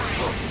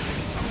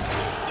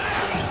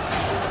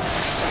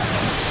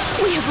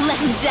 We have let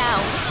him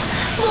down.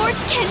 Lord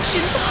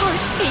Kenshin's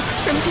heart aches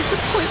from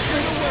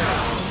disappointment.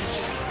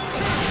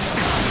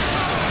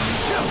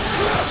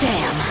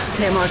 Damn,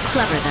 they're more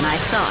clever than I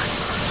thought.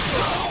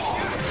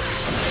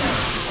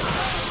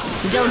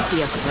 Don't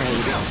be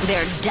afraid.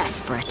 They're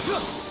desperate.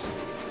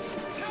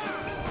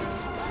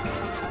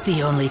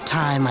 The only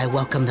time I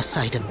welcome the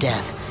sight of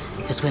death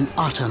is when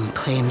autumn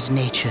claims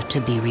nature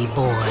to be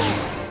reborn.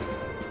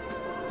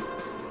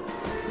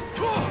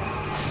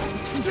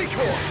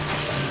 Decoy!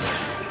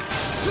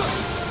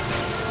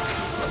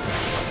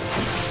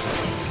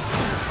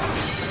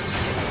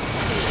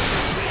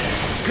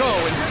 Go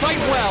and fight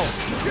well,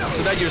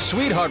 so that your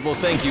sweetheart will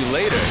thank you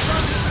later.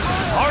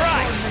 All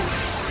right!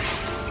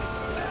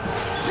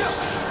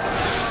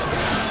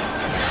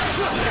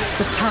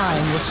 The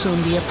time will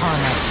soon be upon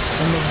us,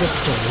 and the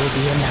victor will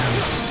be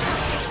announced.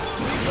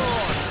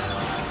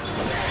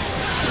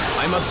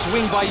 I must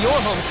swing by your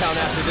hometown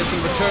after this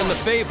and return the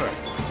favor.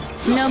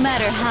 No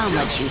matter how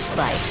much you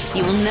fight,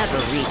 you will never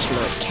reach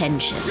Lord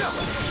Kenshin.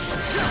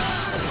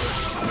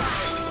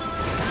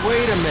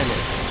 Wait a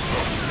minute.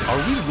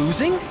 Are we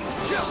losing?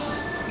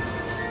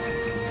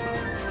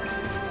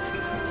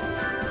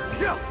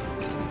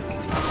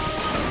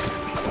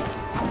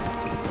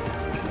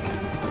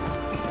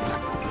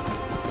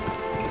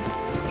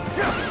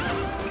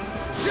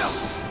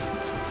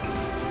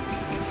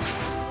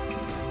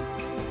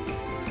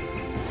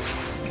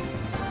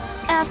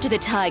 After the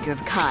Tiger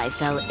of Kai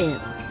fell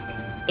ill,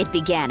 it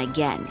began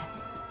again.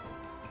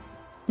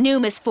 New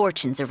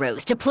misfortunes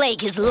arose to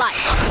plague his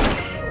life.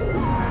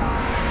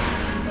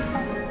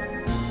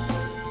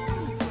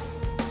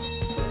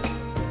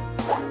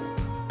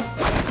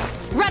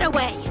 Run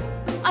away!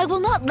 I will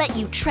not let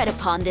you tread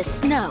upon this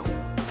snow.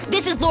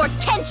 This is Lord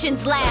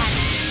Kenshin's land!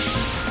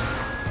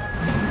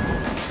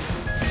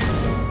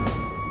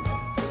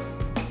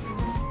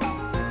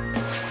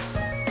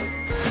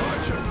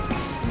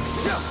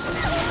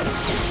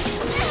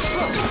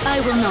 I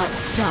will not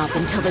stop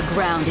until the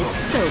ground is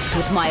soaked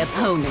with my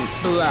opponent's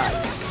blood.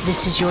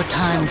 This is your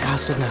time,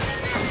 Kasuga.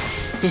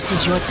 This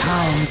is your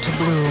time to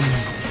bloom.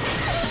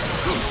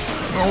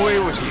 Away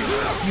with you.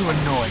 You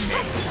annoy me.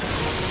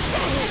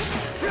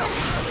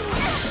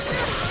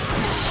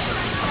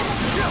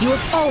 You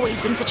have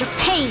always been such a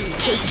pain,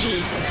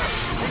 KG.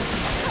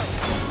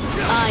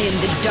 I am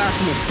the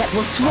darkness that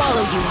will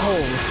swallow you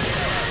whole.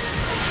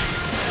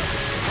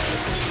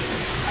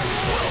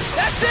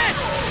 That's it!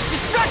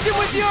 Distract him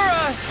with your,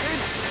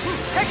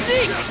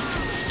 techniques!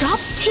 Stop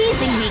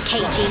teasing me,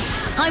 KG.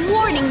 I'm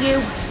warning you.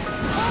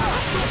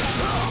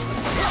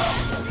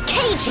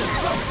 KG,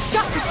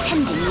 stop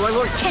pretending you are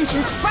Lord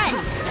Kenshin's friend.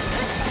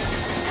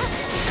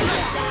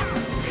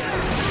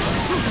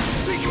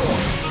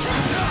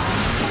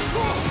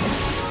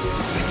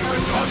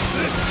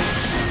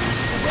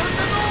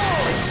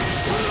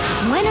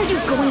 When are you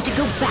going to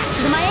go back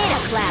to the Maeda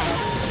clan?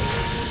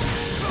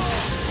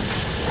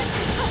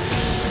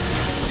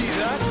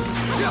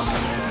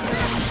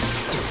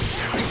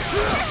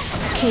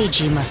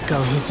 KG must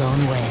go his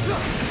own way.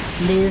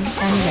 Live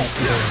and let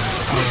live,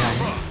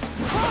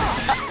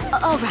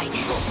 alright? Alright,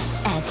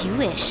 as you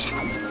wish.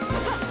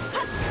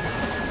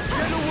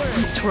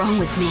 What's wrong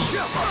with me?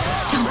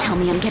 Don't tell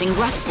me I'm getting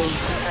rusty.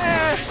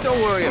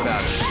 Don't worry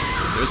about it.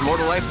 There's more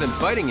to life than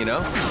fighting, you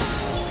know?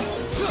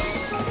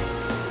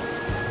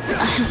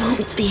 I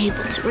won't be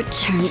able to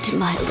return to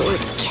my Lord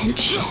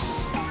Kenshin.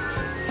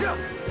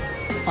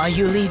 Are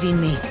you leaving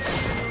me?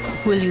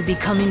 Will you be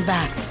coming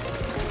back?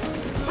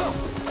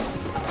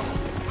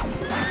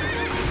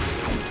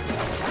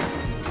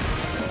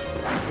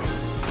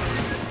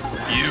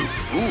 You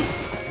fool!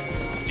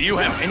 Do you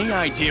have any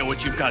idea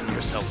what you've gotten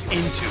yourself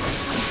into?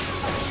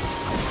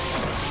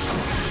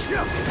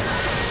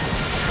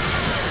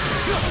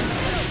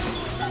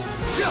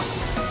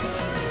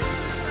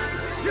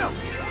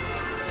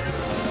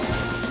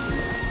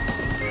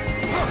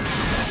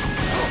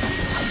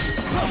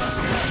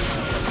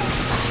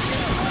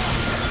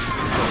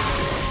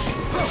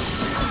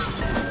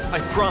 I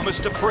promise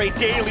to pray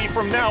daily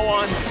from now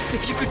on.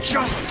 If you could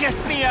just get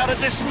me out of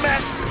this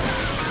mess.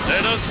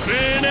 Let us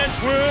spin and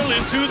twirl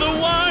into the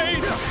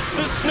white.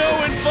 The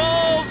snow and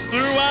falls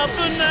throughout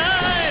the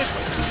night.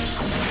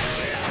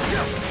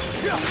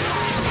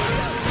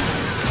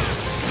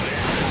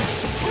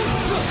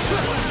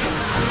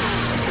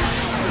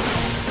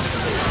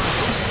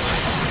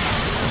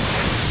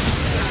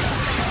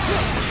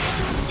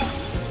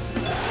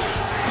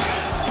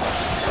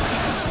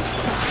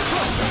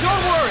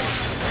 Don't worry!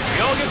 We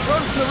all get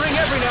thrown from the ring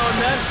every now and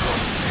then.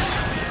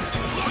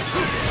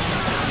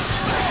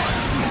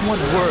 What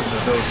worth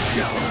are those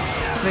people?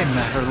 They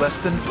matter less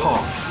than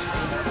pawns.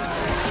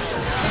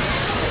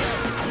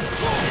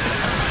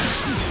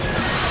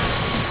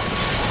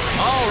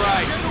 All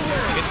right.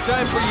 It's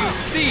time for you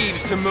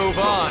thieves to move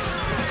on.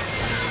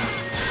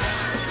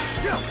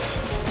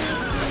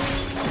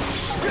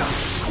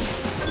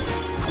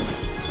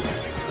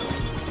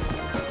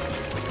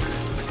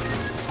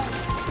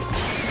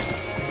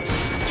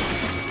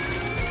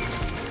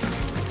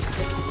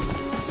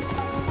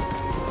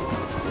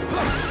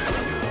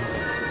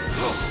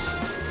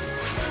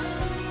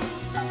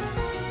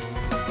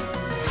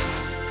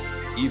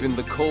 Even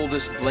the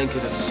coldest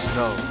blanket of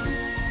snow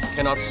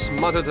cannot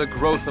smother the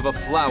growth of a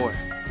flower.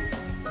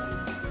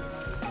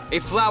 A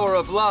flower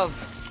of love.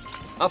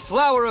 A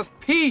flower of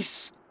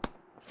peace.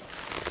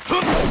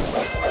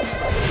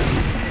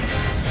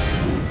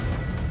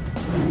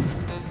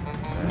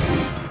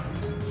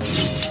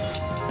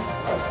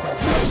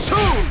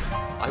 Soon,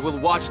 I will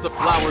watch the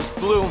flowers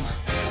bloom.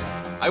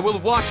 I will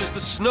watch as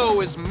the snow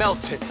is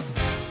melted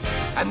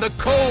and the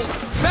cold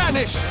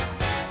vanished.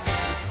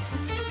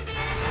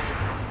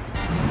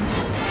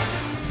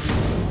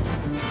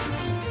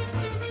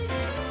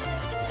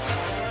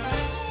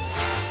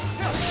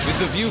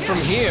 With the view from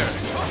here,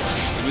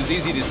 it was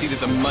easy to see that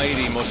the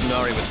mighty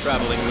Motonari was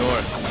traveling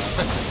north.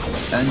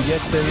 And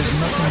yet there is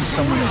nothing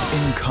someone as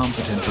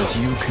incompetent as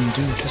you can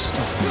do to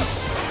stop me.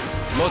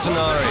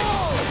 Motonari,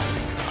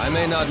 I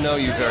may not know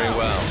you very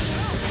well,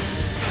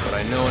 but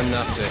I know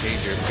enough to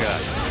hate your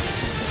guts.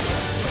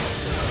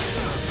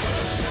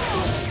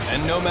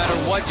 And no matter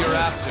what you're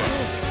after,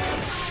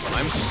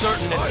 I'm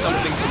certain it's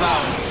something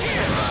foul.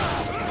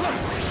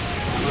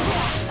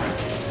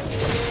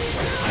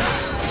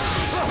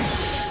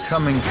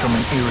 Coming from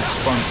an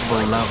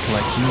irresponsible lout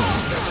like you,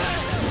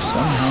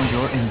 somehow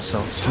your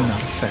insults do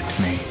not affect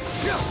me.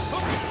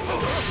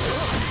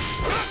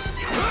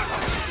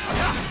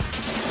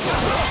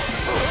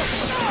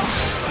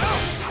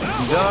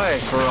 Die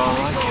for all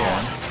I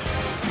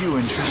can. You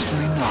interest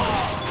me not.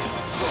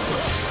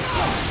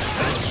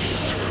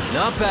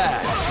 Not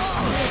bad.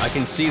 I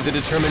can see the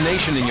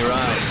determination in your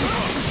eyes.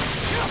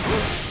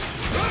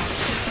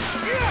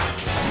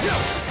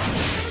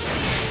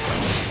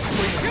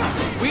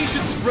 We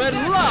should spread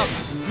love,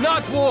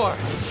 not war,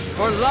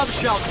 for love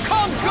shall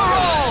conquer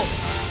all!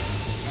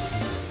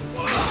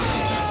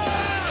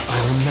 I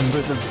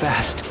remember the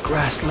vast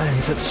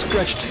grasslands that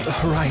stretched to the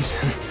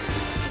horizon,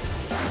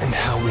 and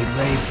how we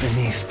lay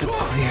beneath the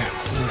clear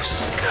blue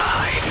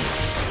sky.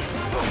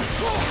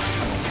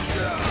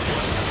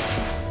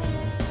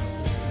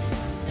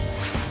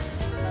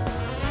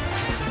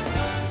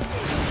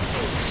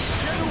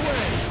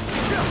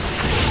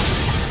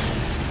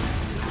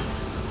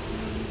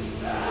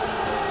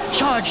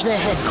 Charge their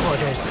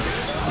headquarters.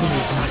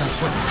 Leave not a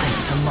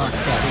footprint to mark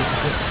their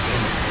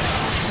existence.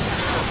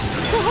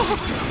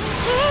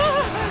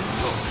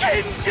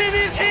 Kenshin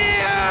is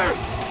here!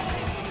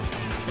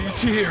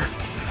 He's here.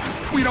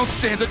 We don't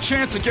stand a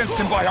chance against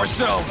him by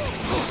ourselves.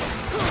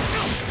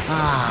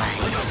 I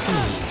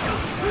see.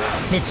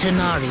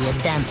 Motonari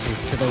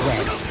advances to the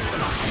west,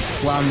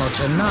 while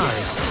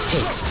Motonari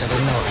takes to the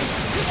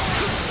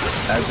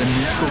north. As a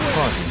neutral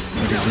party,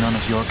 it is none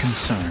of your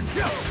concern.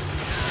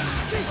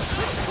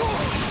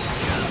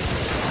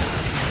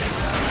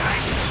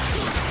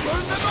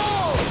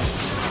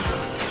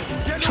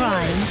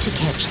 Trying to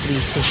catch 3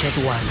 fish at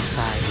once,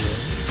 are you?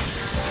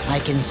 I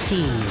can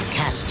see you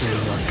casting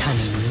your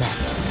cunning net.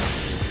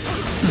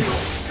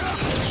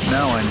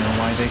 Now I know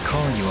why they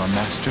call you a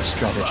master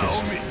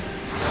strategist.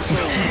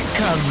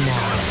 Come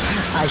now.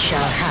 I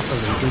shall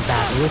happily do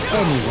battle with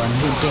anyone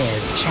who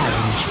dares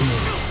challenge me.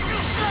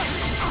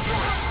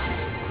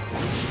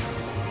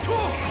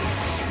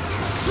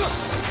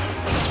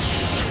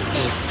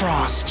 A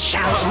frost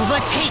shall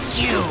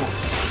overtake you!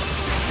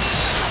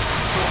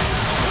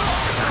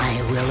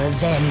 I will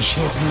avenge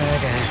his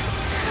murder.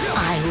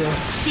 I will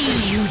see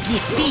you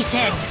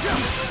defeated!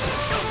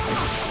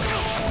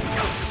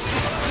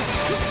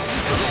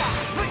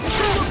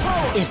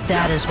 If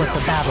that is what the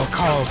battle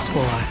calls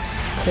for,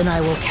 then I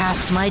will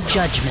cast my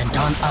judgment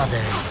on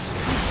others.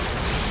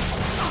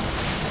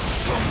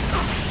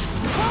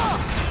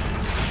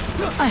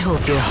 I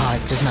hope your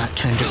heart does not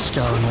turn to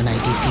stone when I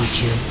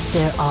defeat you.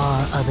 There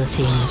are other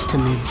things to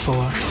live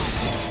for.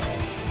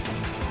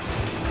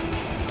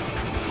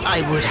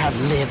 I would have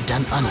lived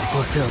an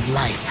unfulfilled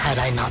life had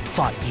I not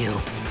fought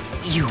you.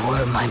 You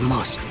were my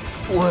most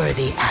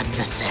worthy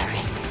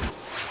adversary.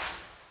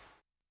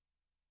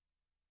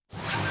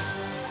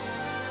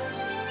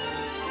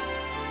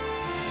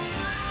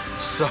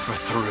 Suffer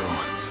through.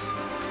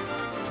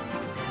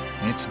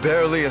 It's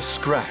barely a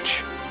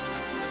scratch.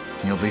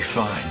 You'll be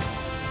fine.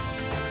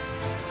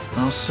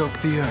 I'll soak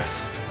the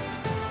earth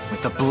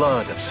with the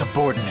blood of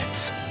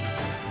subordinates.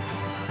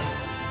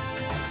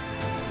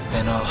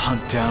 Then I'll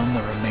hunt down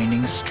the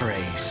remaining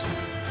strays.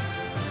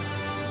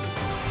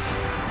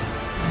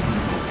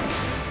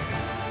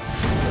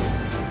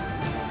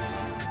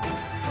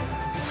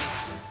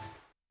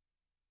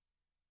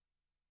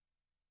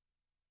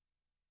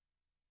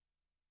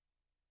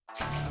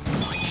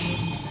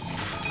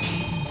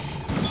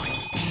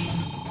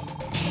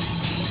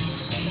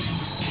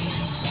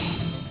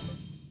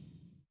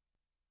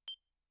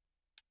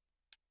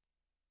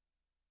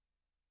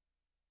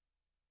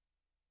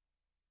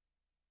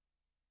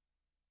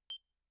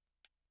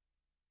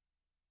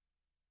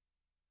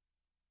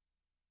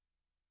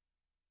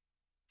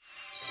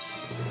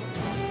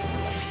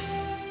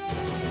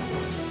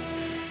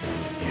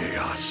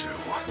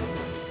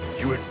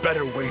 You had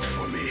better wait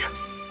for me.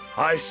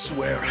 I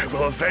swear I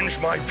will avenge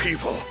my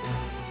people.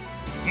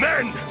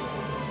 Men!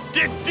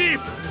 Dig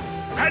deep!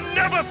 and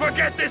never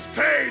forget this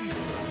pain!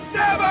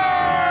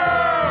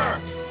 Never!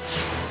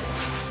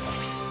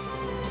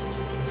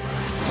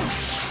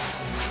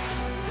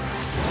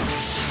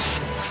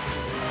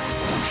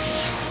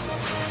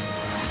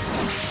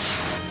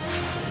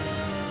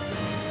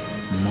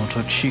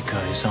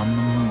 Motochika is on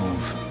the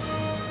move.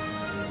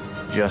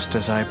 Just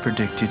as I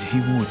predicted he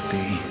would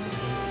be.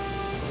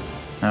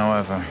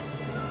 However,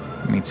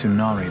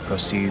 Mitsunari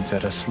proceeds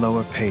at a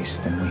slower pace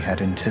than we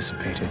had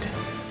anticipated.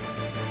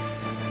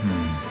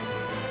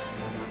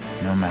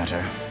 No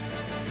matter.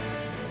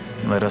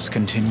 Let us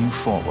continue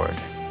forward.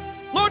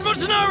 Lord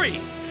Motonari!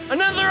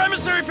 Another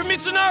emissary from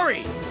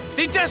Mitsunari!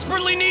 They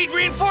desperately need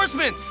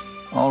reinforcements!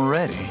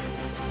 Already?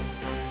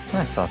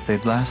 I thought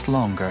they'd last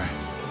longer.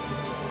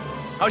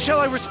 How shall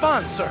I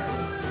respond, sir?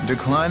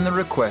 Decline the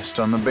request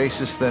on the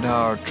basis that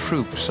our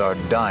troops are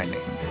dining.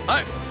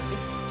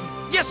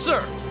 Yes,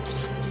 sir!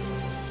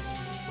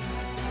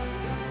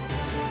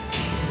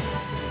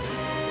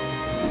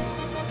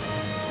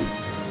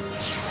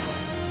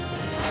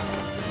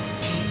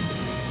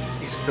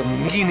 Is the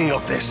meaning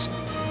of this?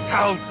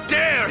 How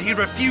dare he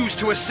refuse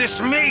to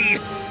assist me?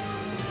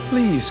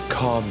 Please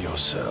calm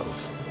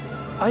yourself.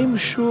 I'm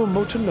sure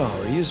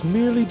Motonari is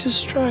merely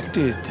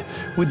distracted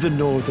with the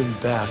northern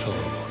battle.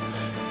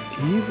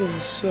 Even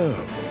so...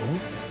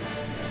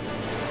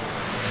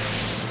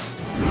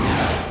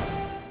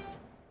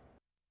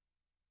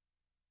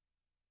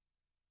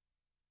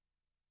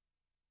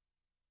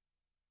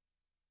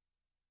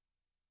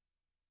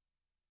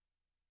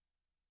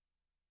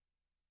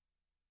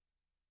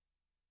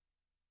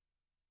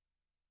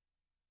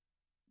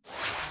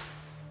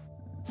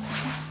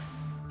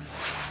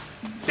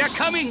 They're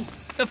coming!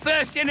 The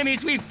first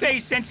enemies we've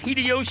faced since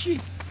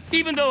Hideyoshi.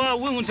 Even though our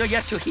wounds are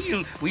yet to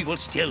heal, we will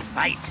still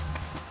fight.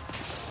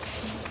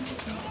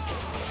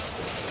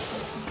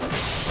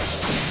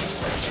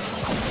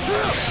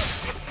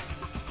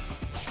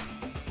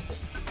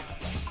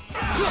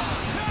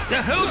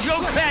 The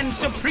Hojo Clan's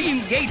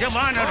Supreme Gate of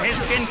Honor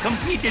has been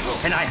completed,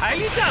 and I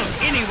highly doubt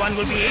anyone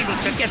will be able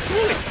to get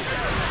through it.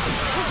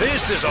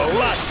 This is a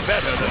lot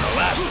better than the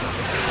last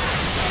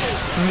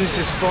one. This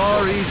is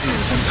far easier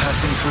than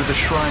passing through the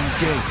shrine's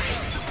gates.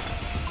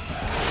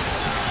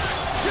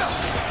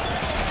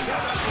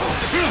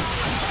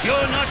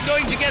 You're not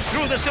going to get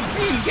through the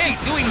Supreme Gate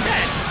doing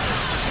that!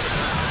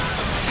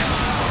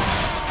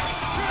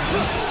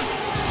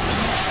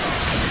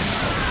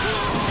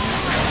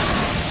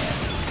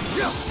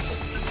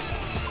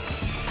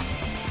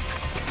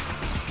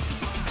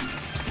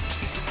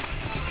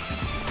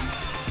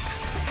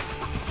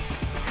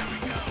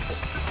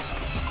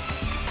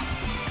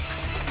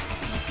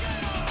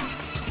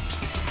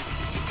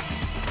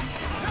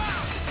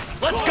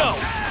 Let's go!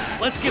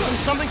 Let's give them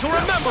something to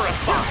remember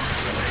us by!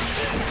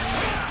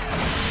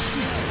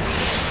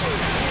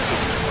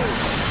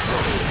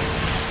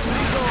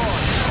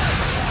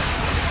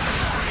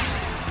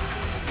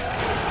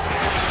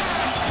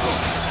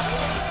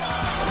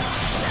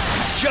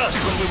 Just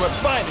when we were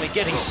finally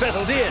getting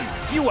settled in,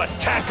 you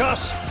attack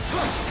us?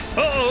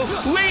 Uh-oh,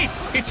 wait!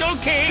 It's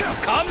okay,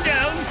 calm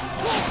down!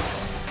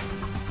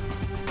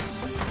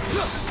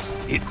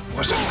 It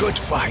was a good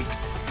fight.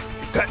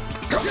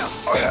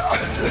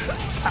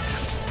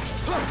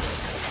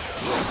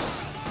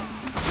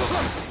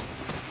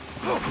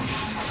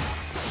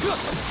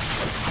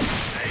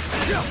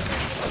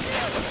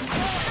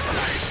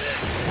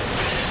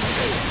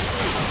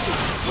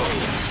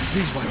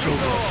 Please watch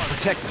over us,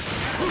 protect us.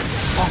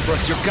 Offer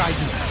us your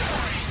guidance.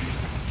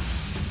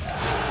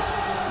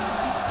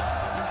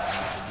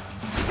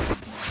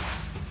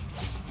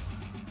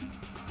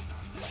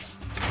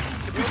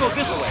 If we go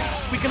this way,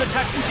 we can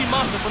attack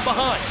Ujimasa from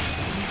behind.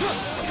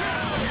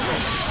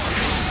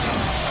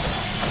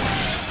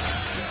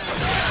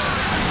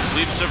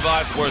 We've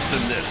survived worse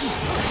than this,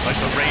 like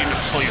the reign of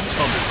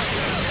Toyotomi.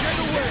 Get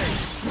away!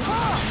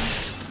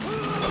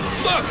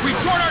 Look,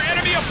 we've torn our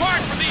enemy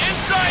apart from the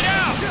inside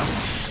out!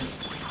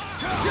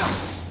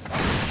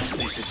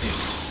 This is it.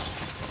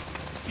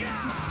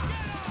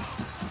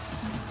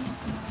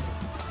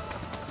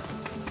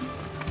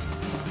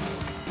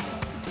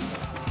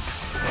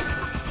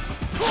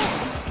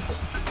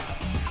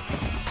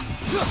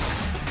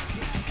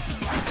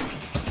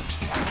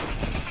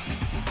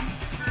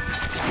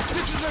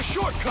 This is a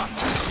shortcut!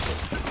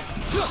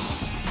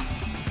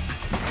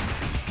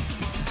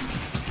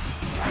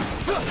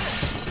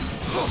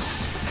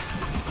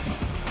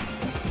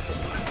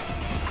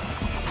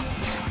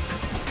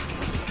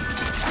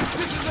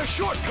 This is a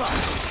shortcut!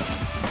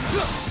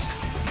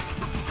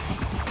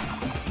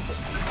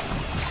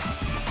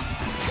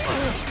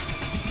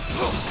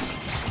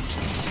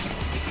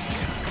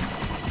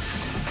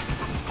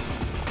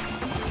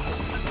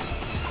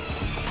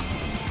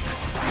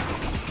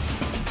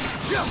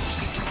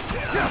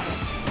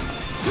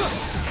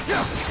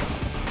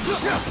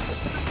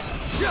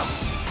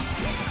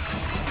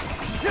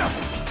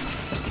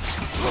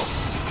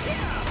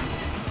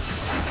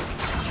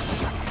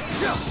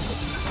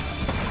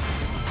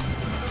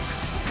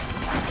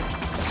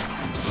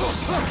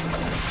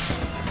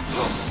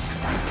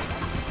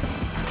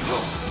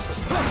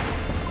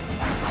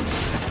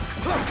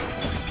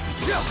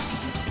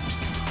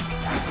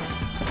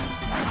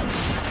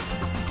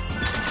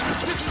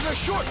 is a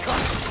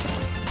shortcut!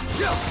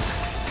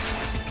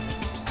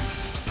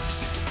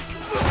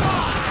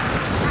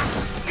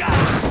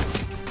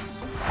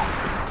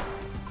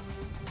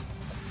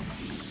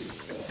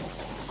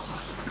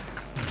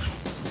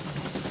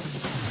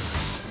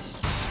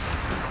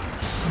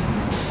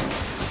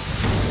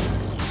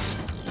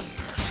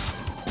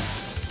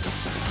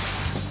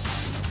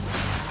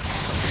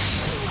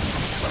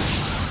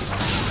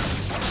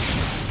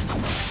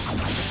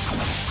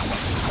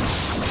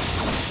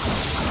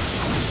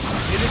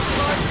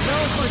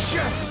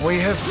 We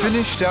have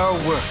finished our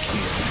work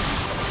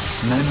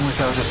here. Men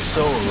without a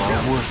soul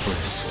are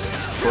worthless,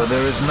 for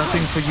there is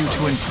nothing for you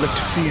to inflict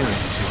fear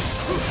into.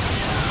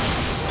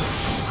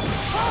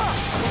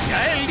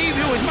 I'll leave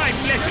you with my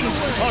blessings,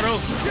 Toro.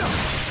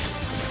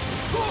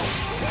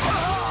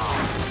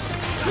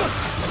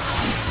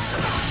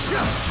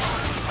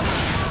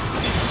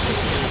 This is it.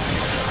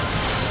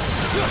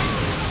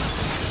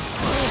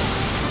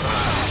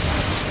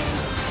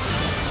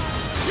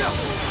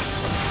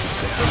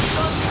 The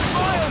sun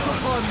smiles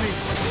upon me!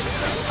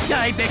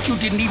 I bet you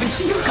didn't even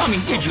see him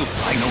coming, did you?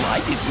 I know I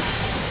didn't.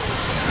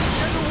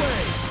 Get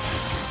away!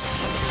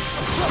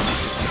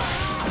 This is it.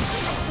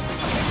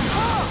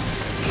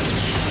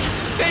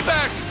 Stay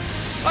back!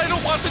 I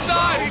don't want to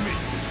die!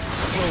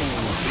 So,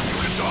 you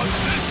can dodge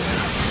this?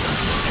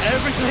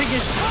 Everything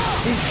is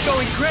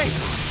going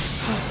great.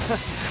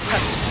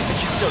 Perhaps I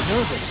get so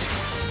nervous.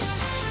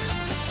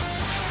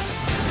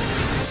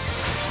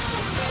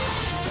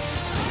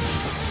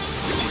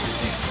 This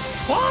is it.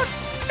 What?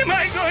 Am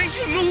I going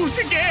to lose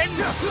again?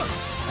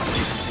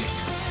 This is it.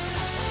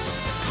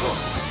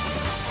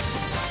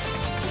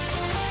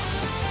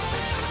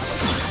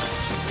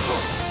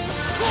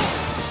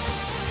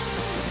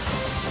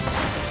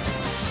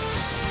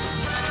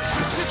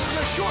 This is a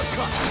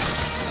shortcut!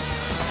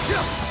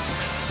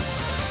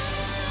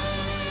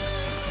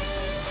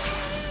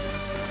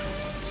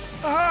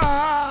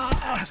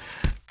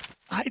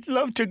 I'd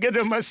love to get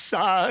a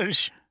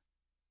massage.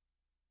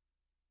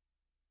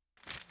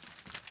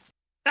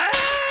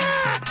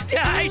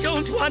 I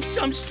don't want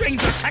some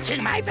stranger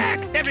touching my back.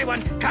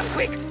 Everyone, come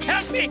quick.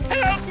 Help me!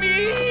 Help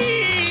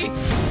me!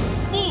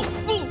 Move!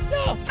 Move!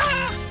 No!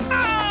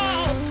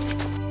 Ow!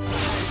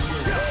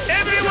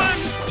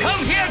 Everyone,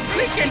 come here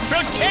quick and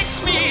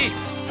protect me!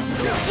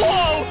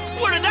 Whoa!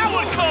 Where did that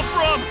one come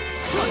from?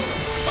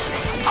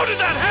 How did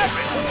that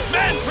happen?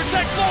 Men,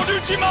 protect Lord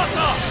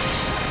Uchimasa!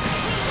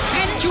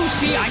 Can't you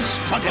see I'm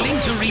struggling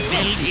to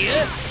rebuild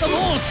here? Of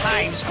all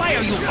times, why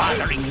are you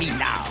bothering me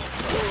now?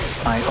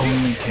 I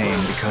only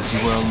came because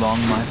you were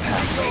along my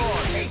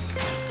path.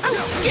 How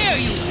dare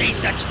you say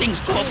such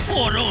things to a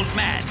poor old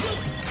man?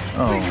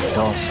 Oh,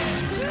 Dawson.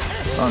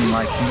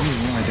 Unlike you,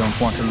 I don't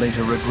want to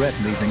later regret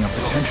leaving a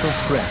potential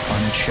threat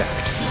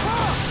unchecked.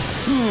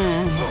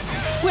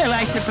 Well,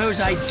 I suppose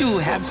I do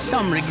have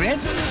some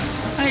regrets.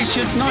 I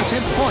should not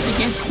have fought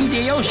against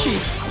Hideyoshi.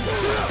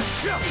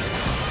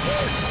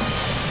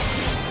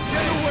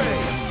 Get away!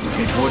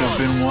 It would have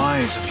been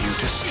wise of you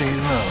to stay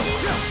low.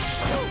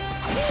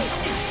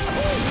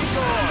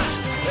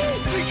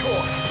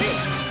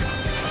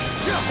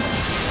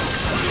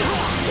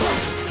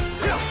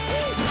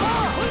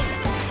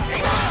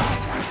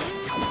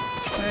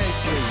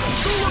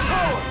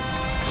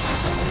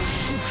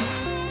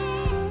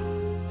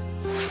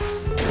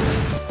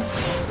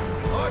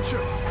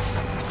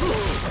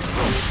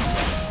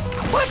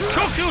 What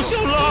took you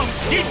so long?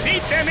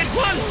 Defeat them at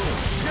once!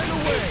 Get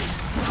away!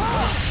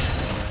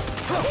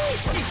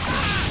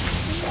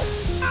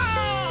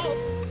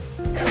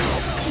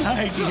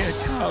 My dear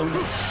town,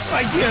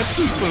 my dear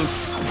people,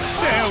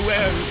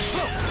 farewell.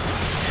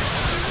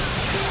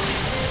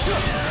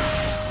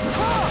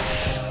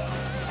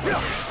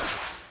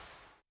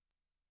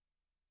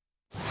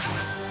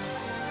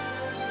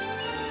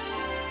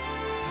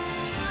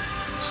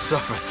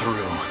 Suffer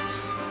through.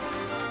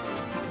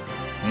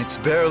 It's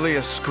barely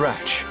a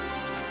scratch.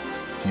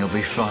 You'll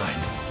be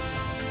fine.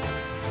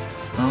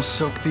 I'll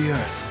soak the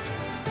earth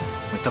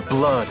with the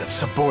blood of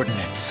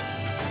subordinates.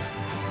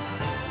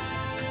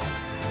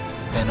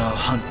 Then I'll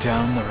hunt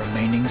down the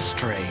remaining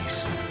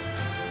strays.